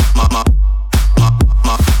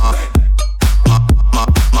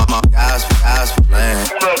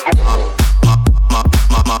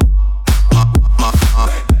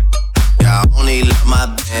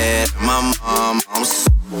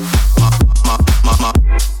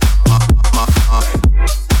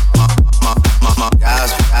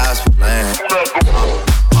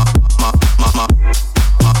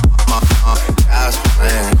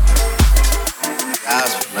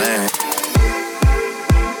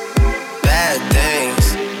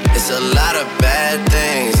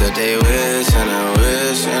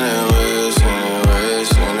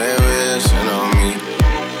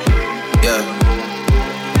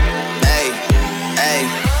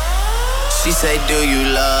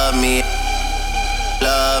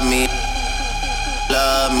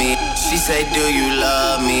 love me. She say, do you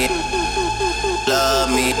love me? Love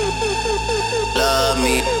me. Love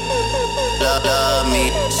me. Love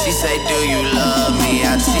me. She say, do you love me?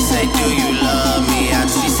 She say, do you love me?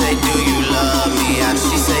 She say, do you love me?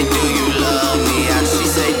 She say, do you love me? She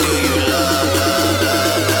say, do you love, love,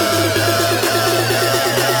 love, love, love, love.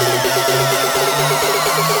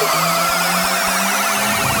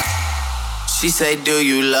 She say, do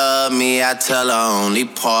you love me? I tell her only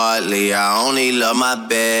partly. I only love my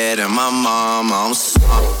bed and my mom. I'm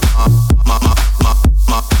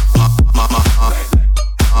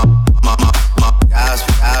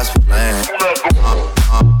God's plan.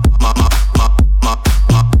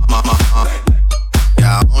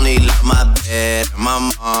 Yeah, I only love my bed and my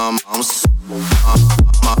mom. I'm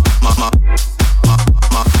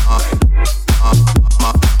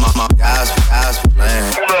God's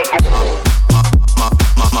plan.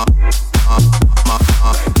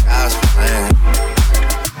 God's plan.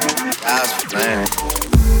 God's plan.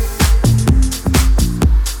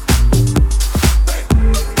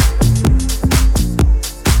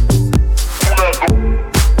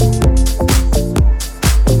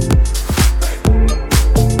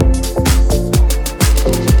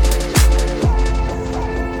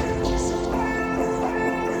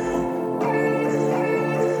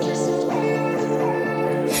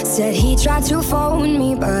 Said he tried to phone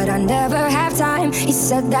me, but I never have time. He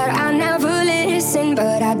said that I never listen,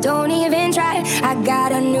 but I don't even try. I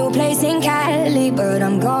got a new place in Cali, but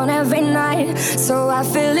I'm gone every night. So I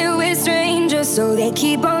fill it with strangers, so they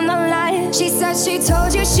keep on the line. She said she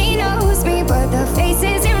told you she knows me, but the face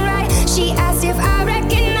isn't right. She asked if I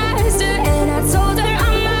recognized her, and I told her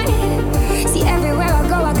I might. See, everywhere I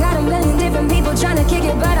go, I got a million different people trying to kick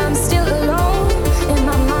it, but I'm still alone in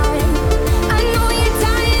my mind.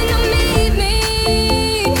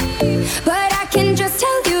 But I can just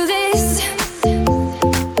tell you this,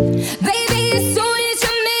 baby, as soon as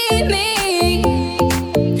you meet me,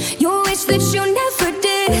 you wish that you never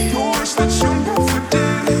did. You wish that you never did.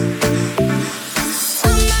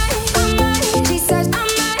 I might, she says I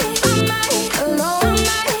might alone.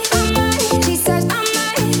 I might, she says I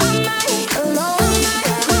might alone.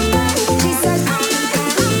 She says I might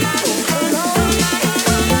alone.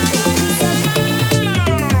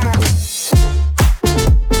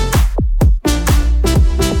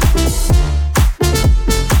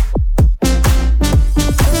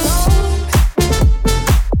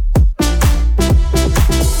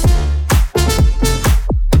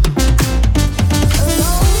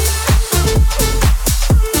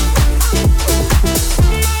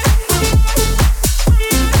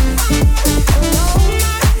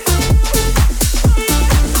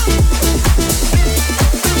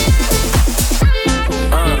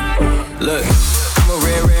 Look, I'm a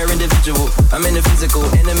rare individual. I'm in the physical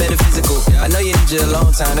and the metaphysical. I know you need you a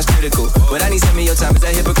long time, that's critical. But I need some of your time, is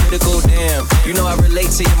that hypocritical? Damn, you know I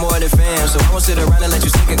relate to you more than fam. So I won't sit around and let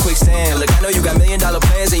you sink in quicksand. Look, I know you got $1 million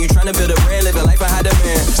plans and you tryna build a brand, living life in high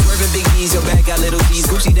demand. Swerving big E's, your bag got little G's.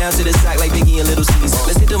 Gucci down to the sock like Biggie and Little C's.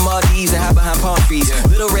 Let's hit the Maldives and hide behind palm trees.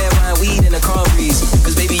 Little red wine, weed, and a calm breeze.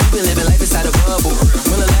 Cause baby, you been living life inside a bubble.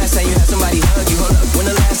 When the last time you had somebody hug you? Hold up. When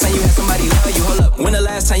the last time you had somebody love you? Hold up. When the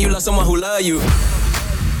last time you loved someone who loved you?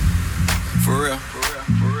 For real.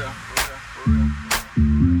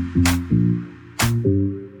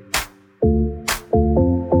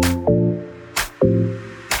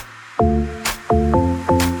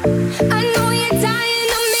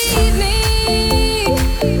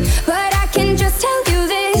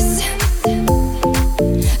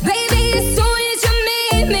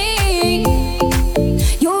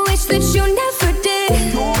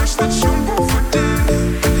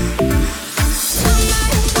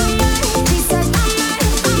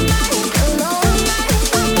 Alone.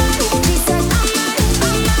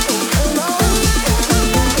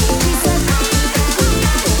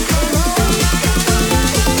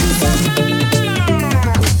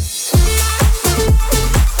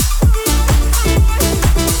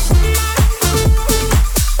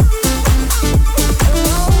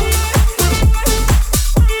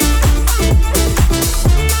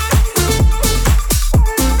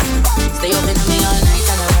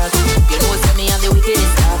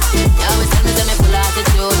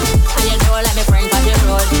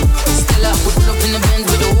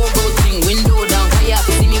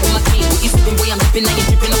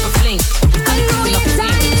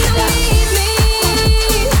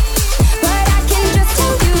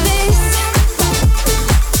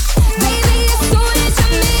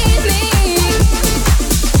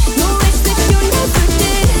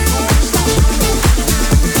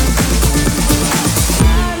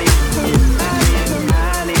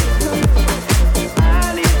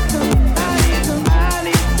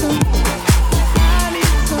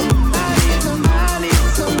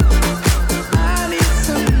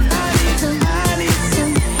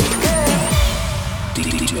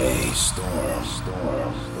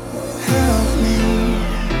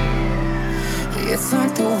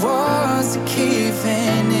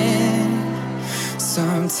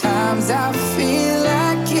 feel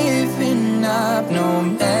like giving up. No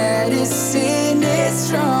medicine is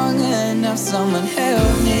strong enough. Someone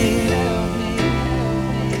help me.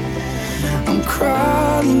 I'm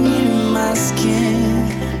crawling in my skin.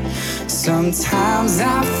 Sometimes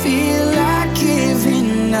I feel like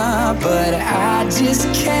giving up, but I just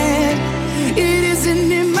can't. It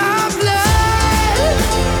isn't in my blood.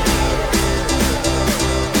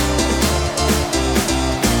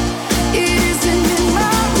 It isn't in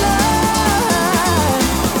my blood.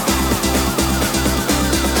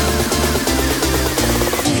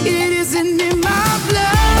 It isn't in my blood.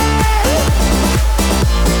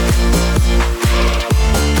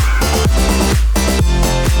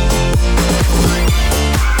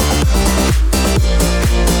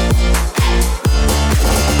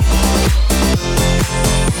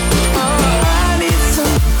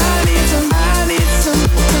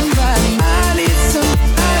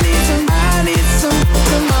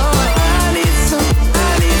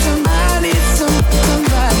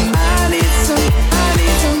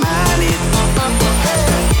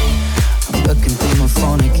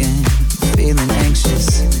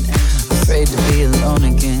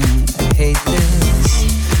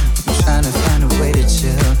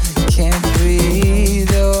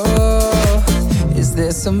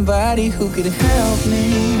 Somebody who could help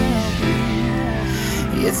me.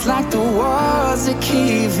 It's like the walls are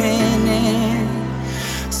caving in.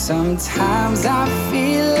 Sometimes I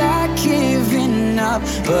feel like giving up,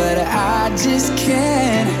 but I just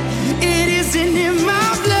can't. It isn't in my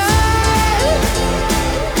blood.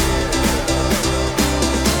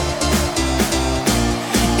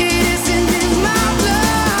 It isn't in my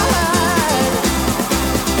blood.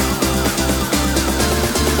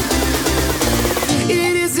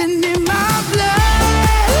 It isn't in my blood.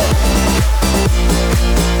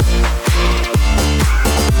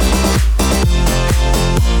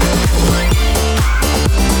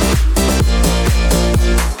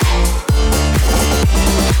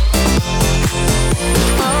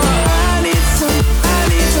 Oh.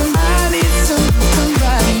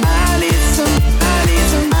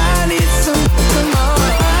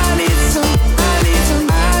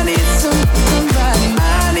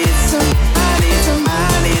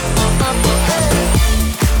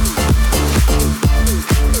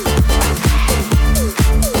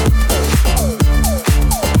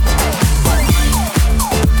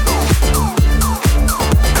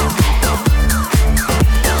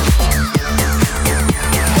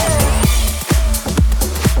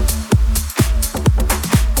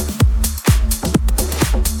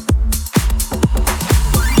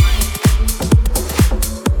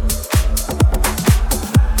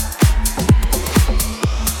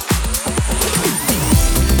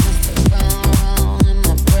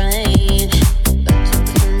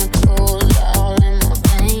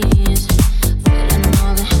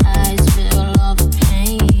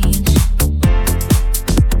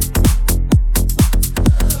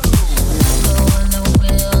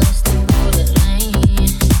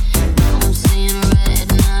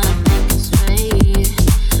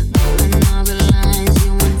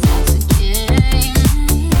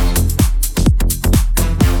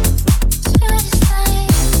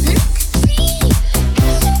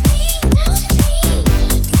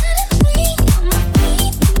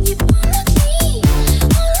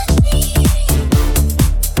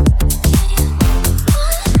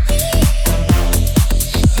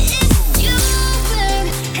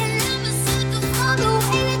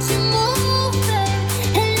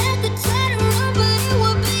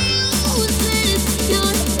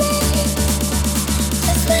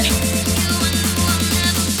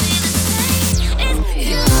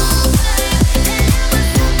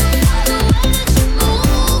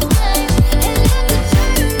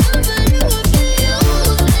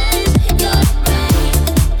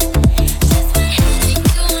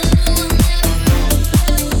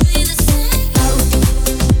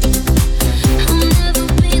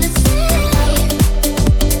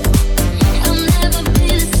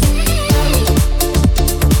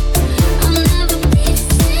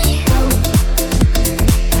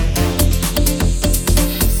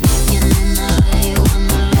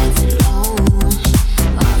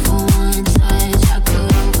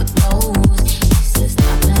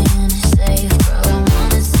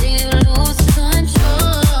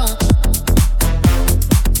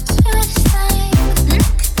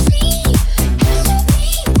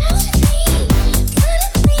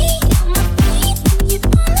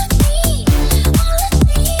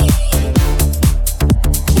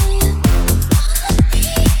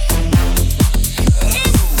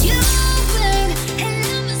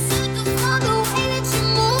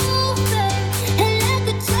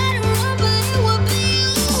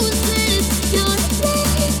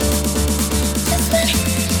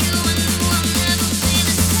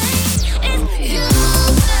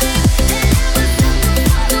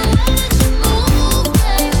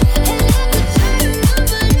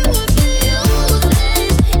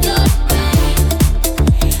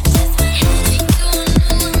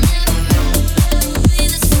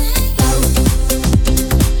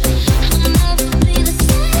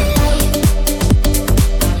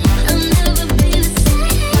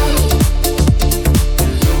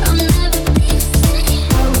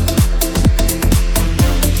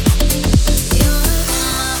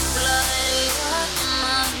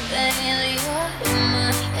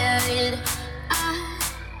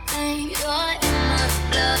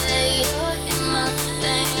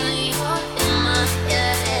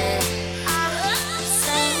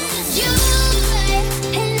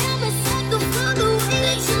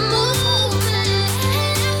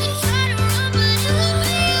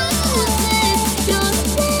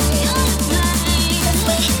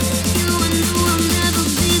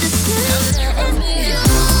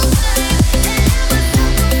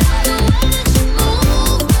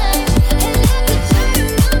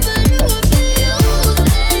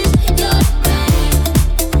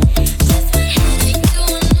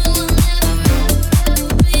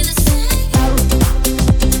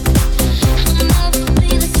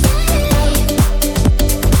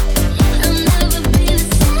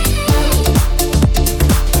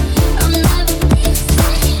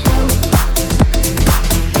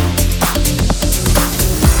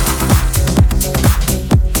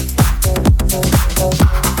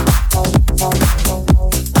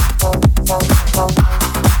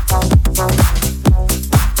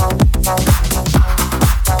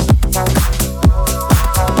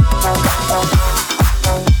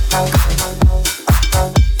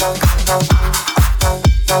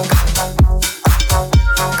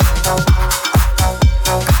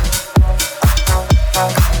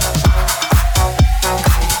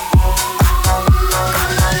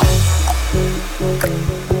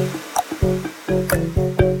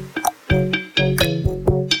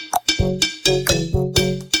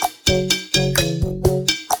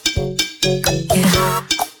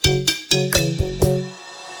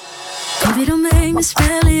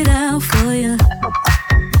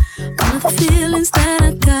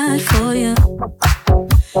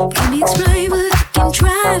 Can't be explained, but I can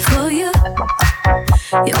try for you.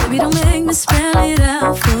 Yeah, baby, don't make me spell it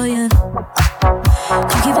out for you.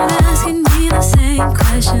 You keep on asking me the same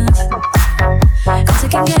questions. I'm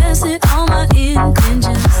second guessing all my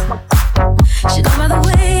intentions. Should know by the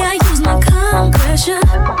way I use my compression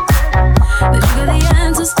that you got the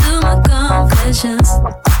answers to my confessions.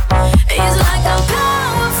 It's like I'm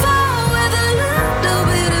powerful with a little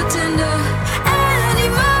bit of tender and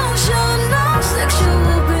emotional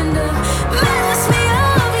sexual bender. Mess me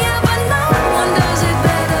up, yeah, but no one does it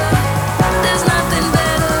better. There's nothing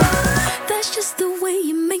better. That's just the way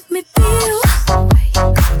you make me feel.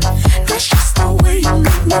 That's just the way you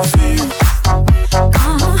make me feel.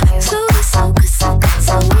 So good,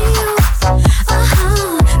 so real.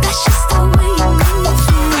 That's just the way you make me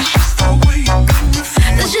feel.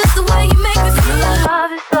 That's just the way you make me feel.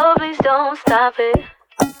 Love it, so please don't stop it.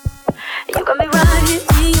 You got me right here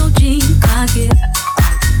in your jean pocket,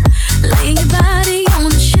 laying your body on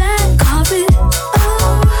the shag carpet.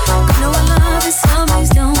 Oh, you know I love it, so please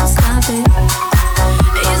don't stop it.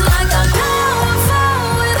 It's like I'm powerful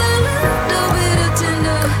with a little bit of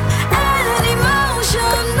tender and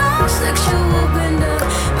emotional sexual bender.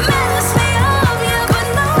 Mess me up, yeah, but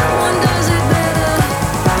no one does it better.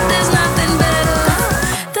 There's nothing better.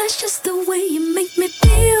 That's just the way you make me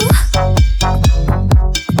feel.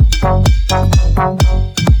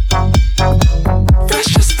 That's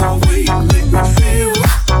just the way you make me feel.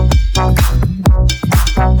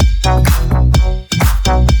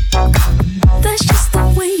 That's just the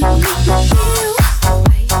way you make me feel.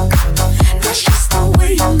 That's just the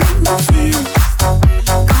way you make me feel.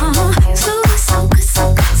 So good,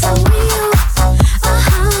 so real.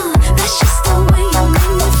 That's just the way you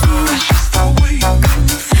make me feel.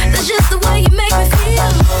 That's just the way you make me feel.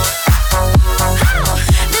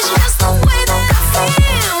 That's just the way that I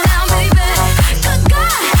feel now, baby. Good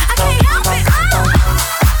God, I can't help it.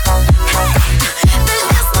 Hey, that's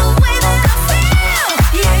just the way that I feel.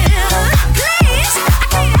 Yeah, please, I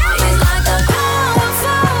can't help it. It's like a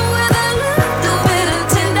powerful with a little bit of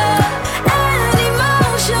tender and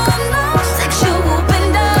emotional sexual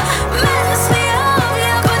bender. Mess me up,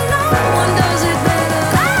 yeah, but no one does it better.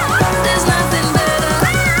 There's nothing better.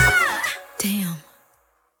 Damn.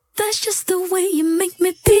 That's just the way you make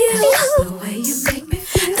me feel.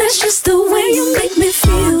 That's just the way you make me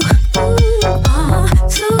feel.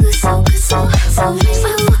 So good, so real.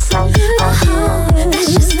 That's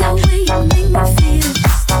just the way you make me feel.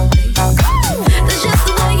 That's just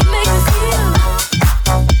the way you make me feel.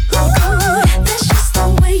 That's just the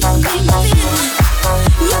way you make me feel.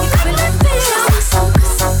 You make me feel so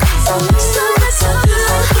good,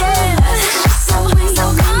 yeah. That's just the way you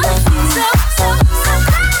make me feel.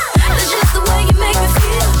 That's just the way you make me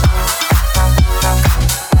feel.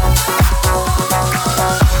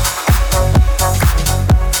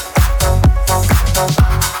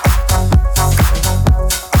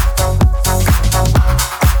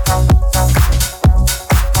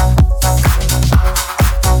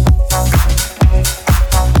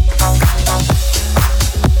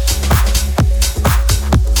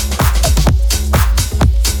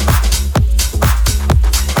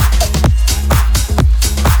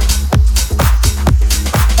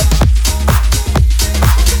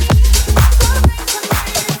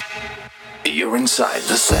 You're inside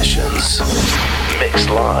the sessions. Mixed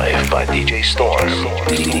live by DJ Storm.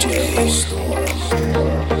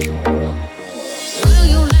 Will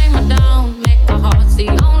you lay me down, make my heart the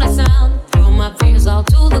only sound? Throw my fears all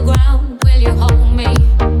to the ground. Will you hold me?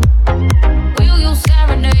 Will you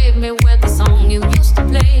serenade me with the song you used to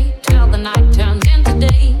play till the night turns into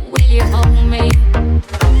day? Will you hold me?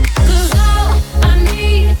 'Cause all I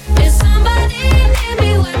need is somebody near me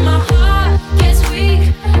when my heart gets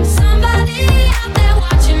weak. Somebody out there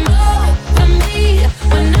watching over me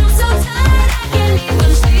when I'm so tired I can't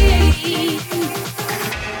even sleep.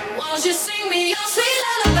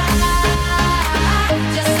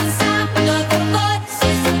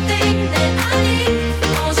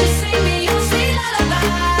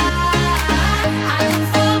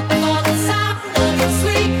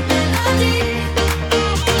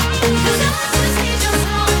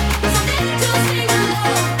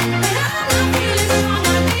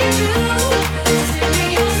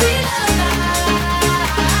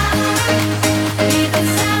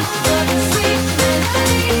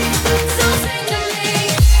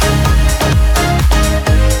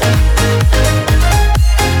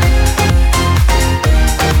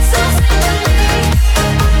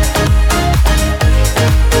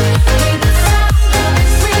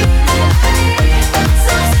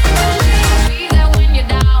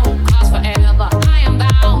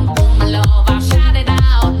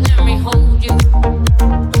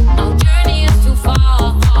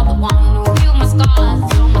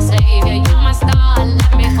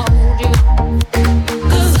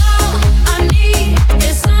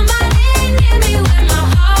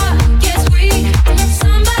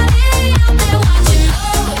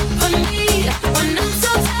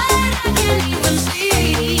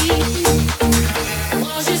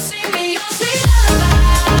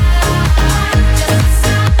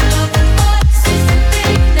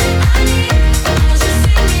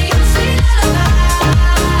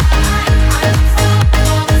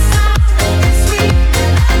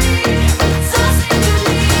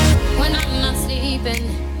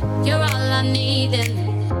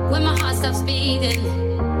 when my heart stops beating.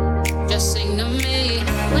 Just sing to me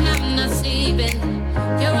when I'm not sleeping.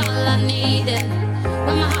 You're all I need.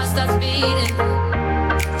 When my heart stops beating,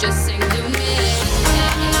 just sing to me.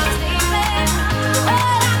 I'm not sleeping.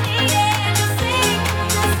 All I need is to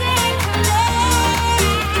sing to me.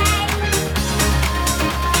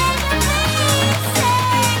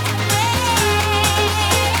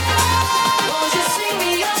 Won't you sing me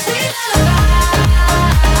your sweet lullaby?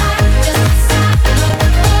 Just the sound of the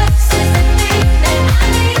voice is the thing that I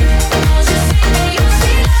need. Won't you sing me your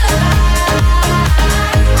sweet lullaby?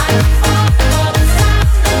 I can fall for the sound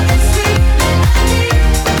of the sweet melody.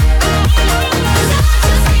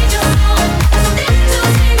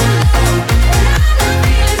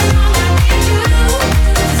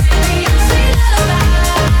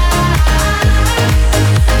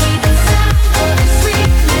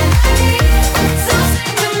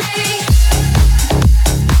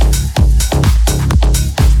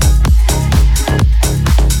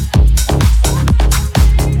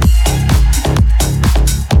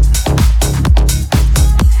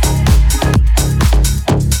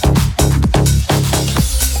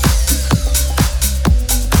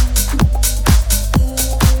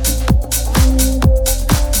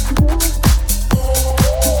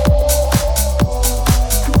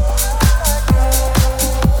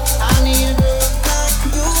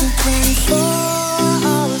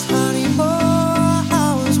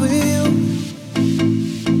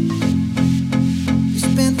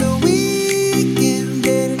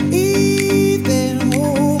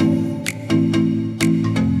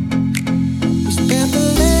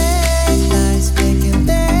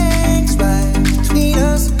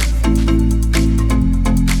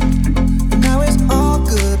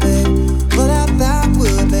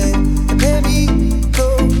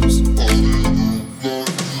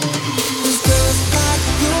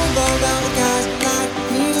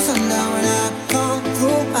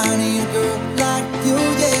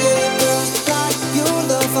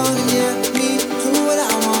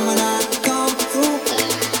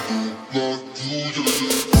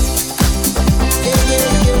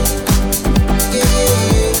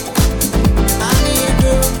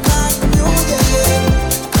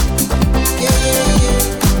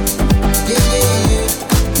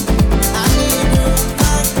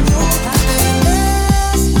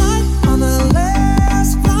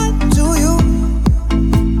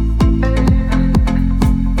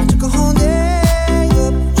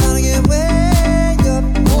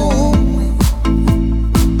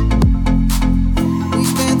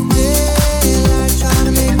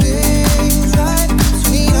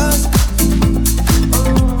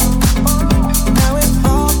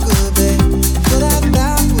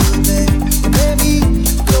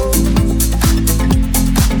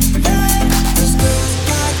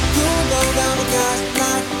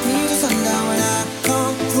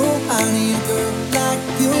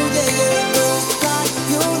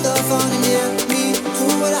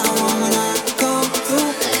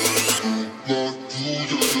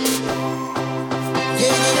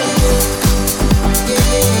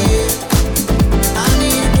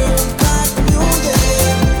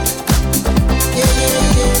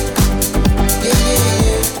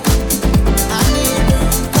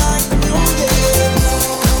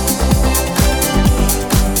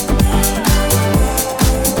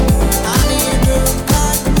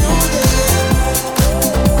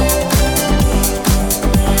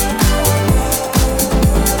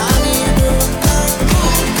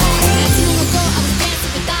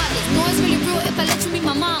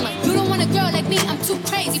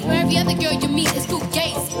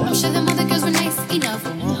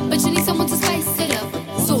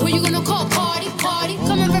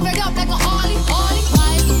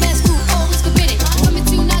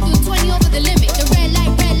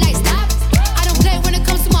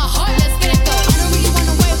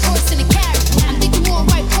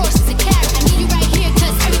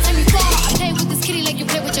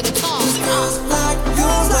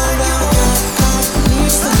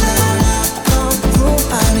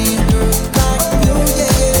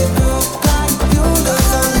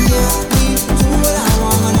 Yeah.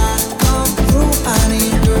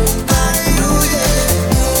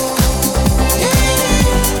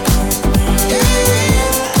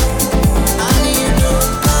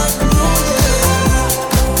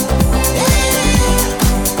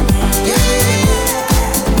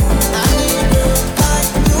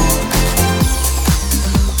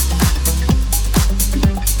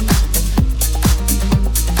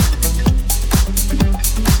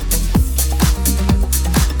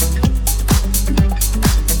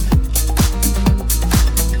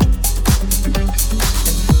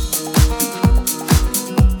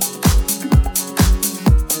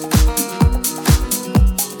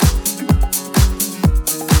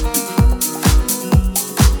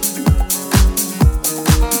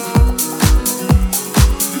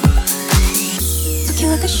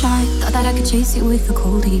 I thought that I could chase you with a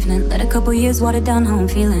cold evening. Let a couple years water down how I'm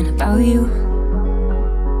feeling about you.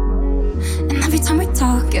 And every time we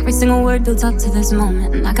talk, every single word builds up to this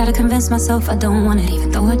moment. And I gotta convince myself I don't want it,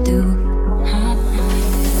 even though I do.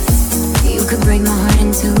 You could break my heart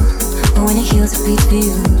in two, but when it heals, it beats for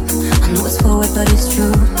you. I know it's forward, but it's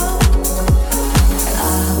true.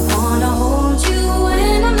 I wanna hold you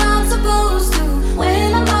when I'm not supposed to.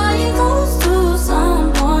 When I'm lying close to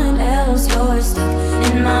someone else, you're stuck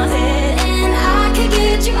in my head, and I could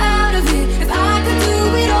get you out of it if I could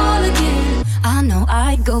do it all again. I know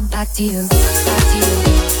I'd go back to you, back to you,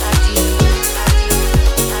 back to you.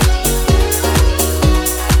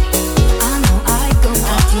 I know I'd go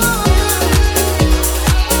back to you.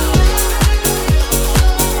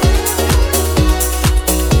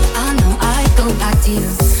 I know I'd go back to you.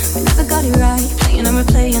 We never got it right, playing and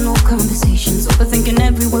replaying old conversations, overthinking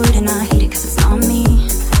every word, and I hate it 'cause it's not me.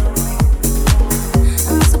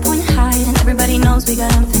 And what's the point in hiding? Everybody knows we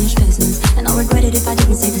got unfinished business, and I'll regret it if I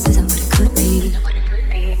didn't say this isn't what it could be.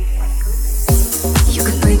 You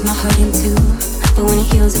could break my heart in two, but when it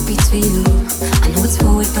heals, it beats for you. I know it's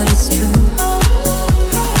forward, but it's true.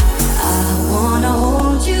 I wanna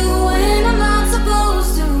hold you when I'm not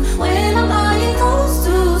supposed to. When I'm lying close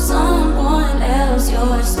to someone else,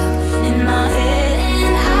 you're stuck in my head,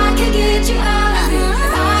 and I can get you out of it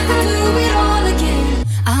if I could do it all again.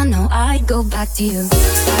 I know I'd go back to you,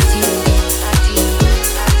 back to you, back to you.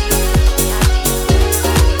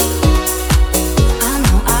 I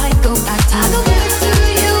know I'd go back to you. I go back to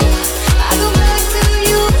you. I go back to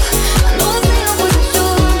you. I know I said I wasn't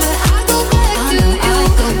sure, but I go back to you.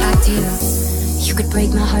 I'd go back to you. You could break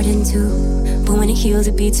my heart in two, but when it heals,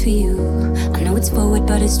 it beats for you. I know it's forward,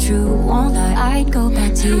 but it's true. Won't lie, I'd go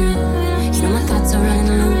back to you. You know my thoughts are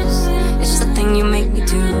running loose. It's just a thing you make me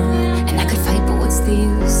do. And I could fight, but what's the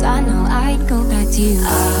use? I know I'd go back to you. I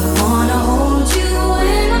wanna hold you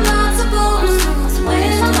when I'm not supposed to.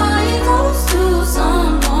 When I'm lying close to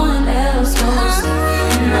someone else, you're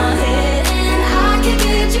stuck in my head, and I can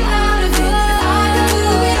get you out of it if I could do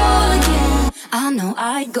it all again. I know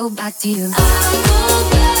I'd go back to you. I'll go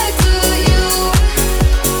back to you.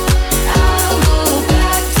 I'll go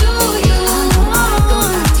back to you. I know I'd go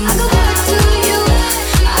back to you. I'll go back to you.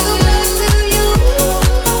 I'll go back to you.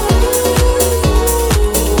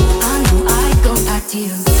 I know I'd go back to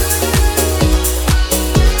you.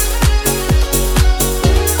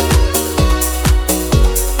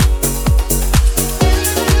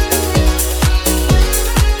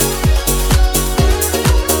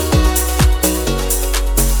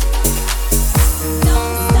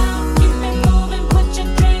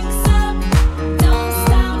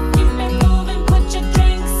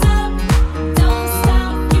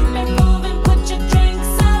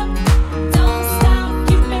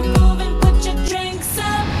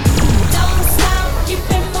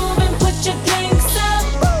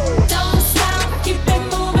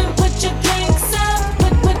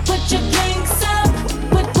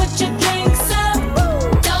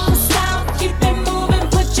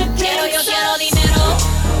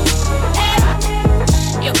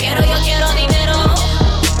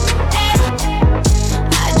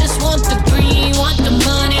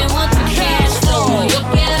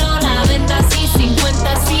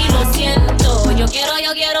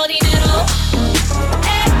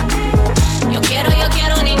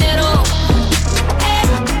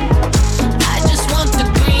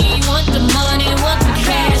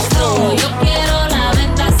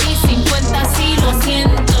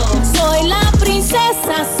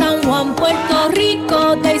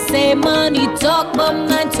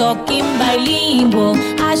 Talking bilingual.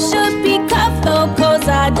 I should be careful, cause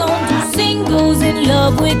I don't do singles. In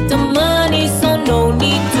love with the money, so no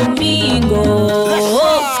need to mingle.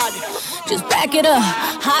 Just back it up.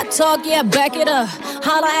 Hot talk, yeah, back it up.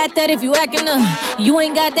 Holla at that if you acting up. You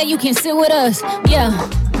ain't got that, you can sit with us. Yeah.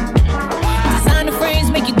 Designer frames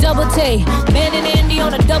make you double take. Man and Andy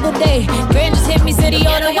on a double day. Grand just hit me, city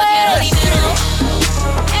on the way.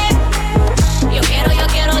 Yo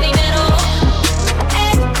quiero dinero.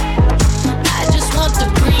 Want the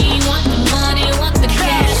green, want the money, want the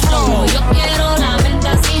cash flow. Yo quiero la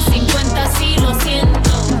venta sin 50, sí lo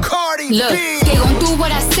siento. Cardi B. Look, they gon' do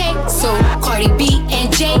what I say, so Cardi B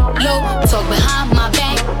and J-Lo talk behind my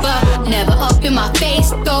back, but never up in my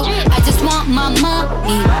face, though. I just want my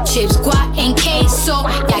money, chips, guac, and queso.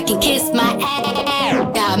 Y'all can kiss my ass,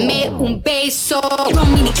 dame un beso.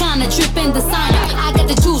 Dominicana, drippin' designer. I got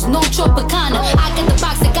the juice, no Tropicana. I got the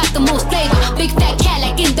box that got the most flavor. Big fat cat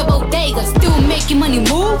like in the bodega. Still making money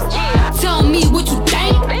move. Tell me what you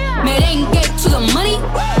think. Merengue to the money,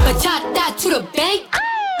 bachata to the bank.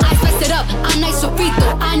 I spice it up, I'm nice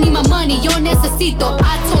sofrito. I need my money, yo necesito.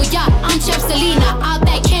 I told ya, I'm Chef Selena. I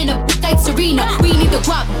backhand a like Serena. We need the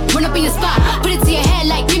guap, run up in your spot. Put it to your head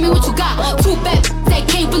like, give me what you got. Two bad that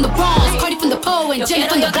came from the Bronx, Cardi from the Pole, and Jenny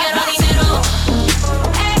from the Black Box.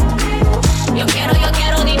 Yo quiero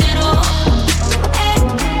dinero.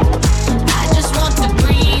 I just want the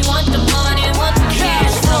green, want the money, want the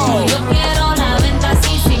cash flow. Yo quiero la venta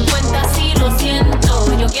sin 50, sí lo siento.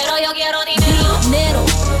 Yo quiero dinero.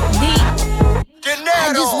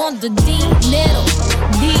 I just want the dinero.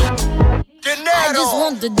 I just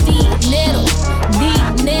want the dinero.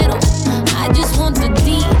 I just want the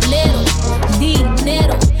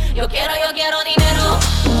dinero. Yo quiero dinero.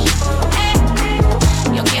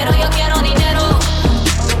 Yo quiero dinero.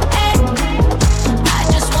 I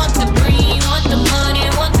just want the green, want the money,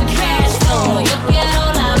 want the cash flow. Yo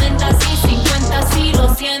quiero la venta sin 50, sí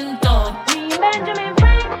lo siento. Benjamin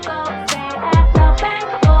Franco, say at the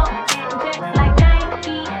banco, getting checks like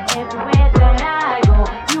Nike everywhere that I go.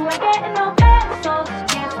 You ain't getting no pesos,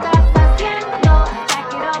 ¿qué estás haciendo? Back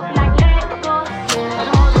it up like Lego,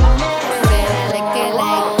 quiero dinero. Like it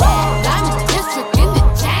like that. I'm district in the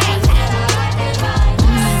chain.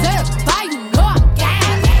 Certified, you know I'm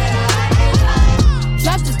gang.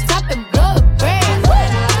 Drop the top and blow the brand.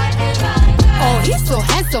 Oh, he's so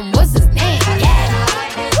handsome, what's his name?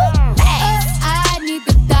 I need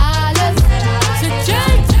the dollars to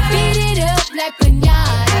change. Beat it up like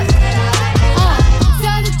piñata.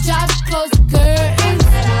 Tell the job to close the curtains.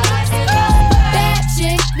 Bad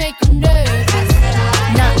chicks make 'em nervous.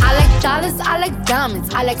 Now I like dollars, I like diamonds,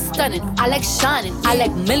 I like stunning, I like shining, I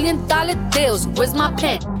like $1 million deals. Where's my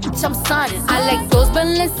pen? Bitch, I'm signing. I like those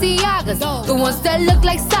Balenciagas, the ones that look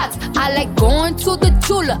like socks. I like going to the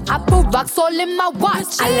Tula, I put rocks all in my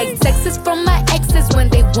watch. I like texts from my exes when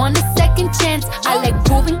they want a second chance. I like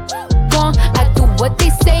proving wrong, I do what they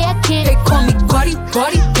say I can't. They call me Cardi,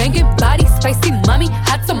 banging body, spicy mommy,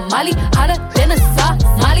 hot tamale, hotter than a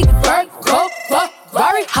Somali. Virgo,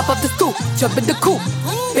 Ferrari, hop up the stoop, jump in the coupe,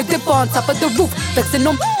 big dip on top of the roof, flexing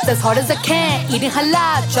them as hard as I can, eating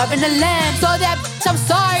halal, driving a lamb. So that bitch, I'm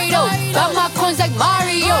sorry though, got my coins like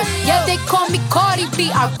Mario. Yeah, they call me Cardi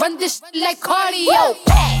B, I run this shit like cardio.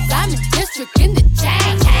 I'm in district in the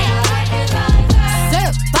chain.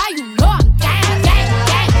 Certified, you know I'm gang.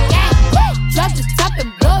 Drop the top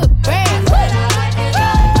and blow the brand.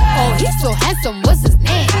 Oh, he's so handsome, what's his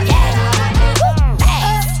name?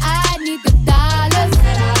 I need the dollars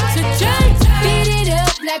to change. Beat it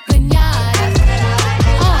up like piñata.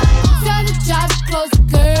 Tell the job to close the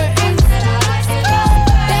curtains.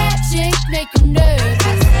 Bad chicks make 'em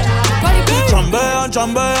nervous.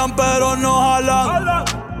 Chambean, pero no jalan.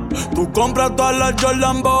 Tú compras todas las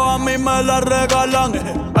Jordan, a mí me las regalan.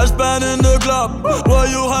 I spend in the club, what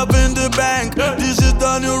you have in the bank. This is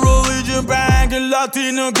the new religion bank, el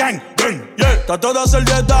Latino gang. Yeah, está toda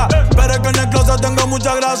servieta, pero es que en el closet tengo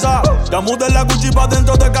mucha grasa. Ya mudé la Gucci pa'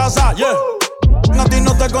 dentro de casa, yeah. A ti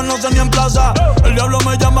no te conocen ni en plaza. El diablo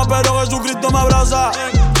me llama, pero Jesucristo me abraza.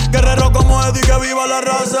 Guerrero como Eddie, que viva la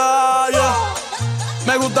raza, yeah.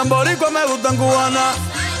 Me gustan boricua, me gustan cubana.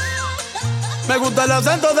 Me gusta el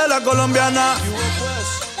acento de la colombiana.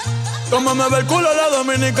 Como me ve el culo la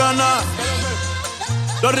dominicana.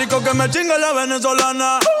 Lo rico que me chinga la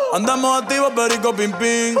venezolana. Andamos activos, perico, pim,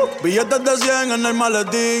 pim. Billetes de 100 en el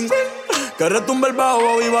maletín. Que retumbe el bajo,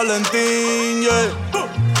 Bobby Valentín, yeah.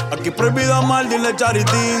 Aquí prohibido amar, dile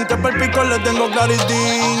charitín. Que per pico le tengo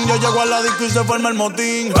claritín. Yo llego a la disco y se forma el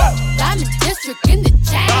motín. I'm in district in the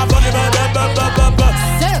chain.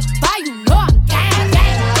 Certified, you know I'm gang.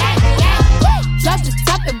 Drop the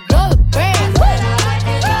top and blow the brand.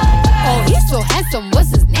 Oh, he's so handsome, what's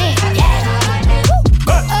his name?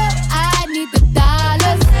 I need the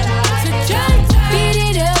dollars to change. Beat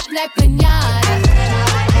it up like piñata.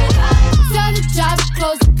 Tell the job to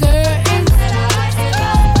close the curtains.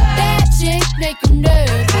 Bad chicks make 'em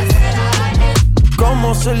nervous.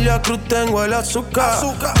 Como Celia Cruz tengo el azúcar.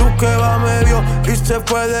 Tú que va medio y se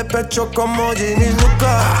fue de pecho como Ginny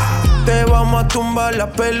Luca. Te vamos a tumbar la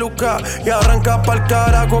peluca y arranca pa'l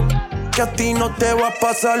carajo, que a ti no te va a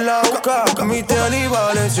pasar la boca. Mi tenis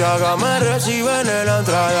Balenciaga me reciben en la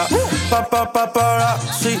entrada. Para,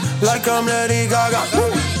 sí, like I'm Lady Gaga.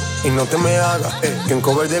 Y no te me hagas, que en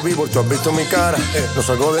cover de Billboard tú has visto mi cara. No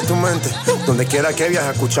salgo de tu mente, donde quiera que viajes,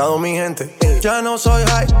 he escuchado mi gente. Ya no soy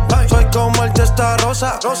high, soy como el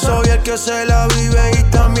Testarossa. Soy el que se la vive y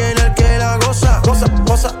también el que la goza. Cosa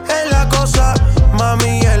es la cosa,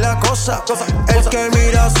 mami es la cosa. El que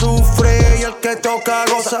mira sufre y el que toca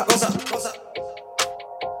goza.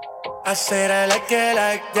 I said I like it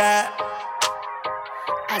like that.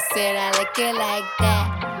 I said I like it like that.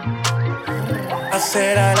 I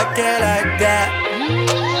said I like it like that.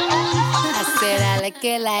 I said I like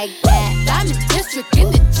it like that. Diamond district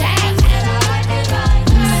in the chain.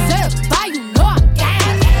 Certified, you know I'm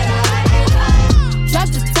gang. Drop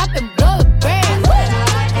the top and blow the brand.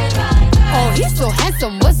 Oh, he's so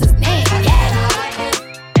handsome, what's his name? Yeah.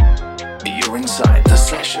 You're inside the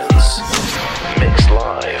sessions. Mixed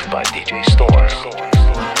live by DJ Storm.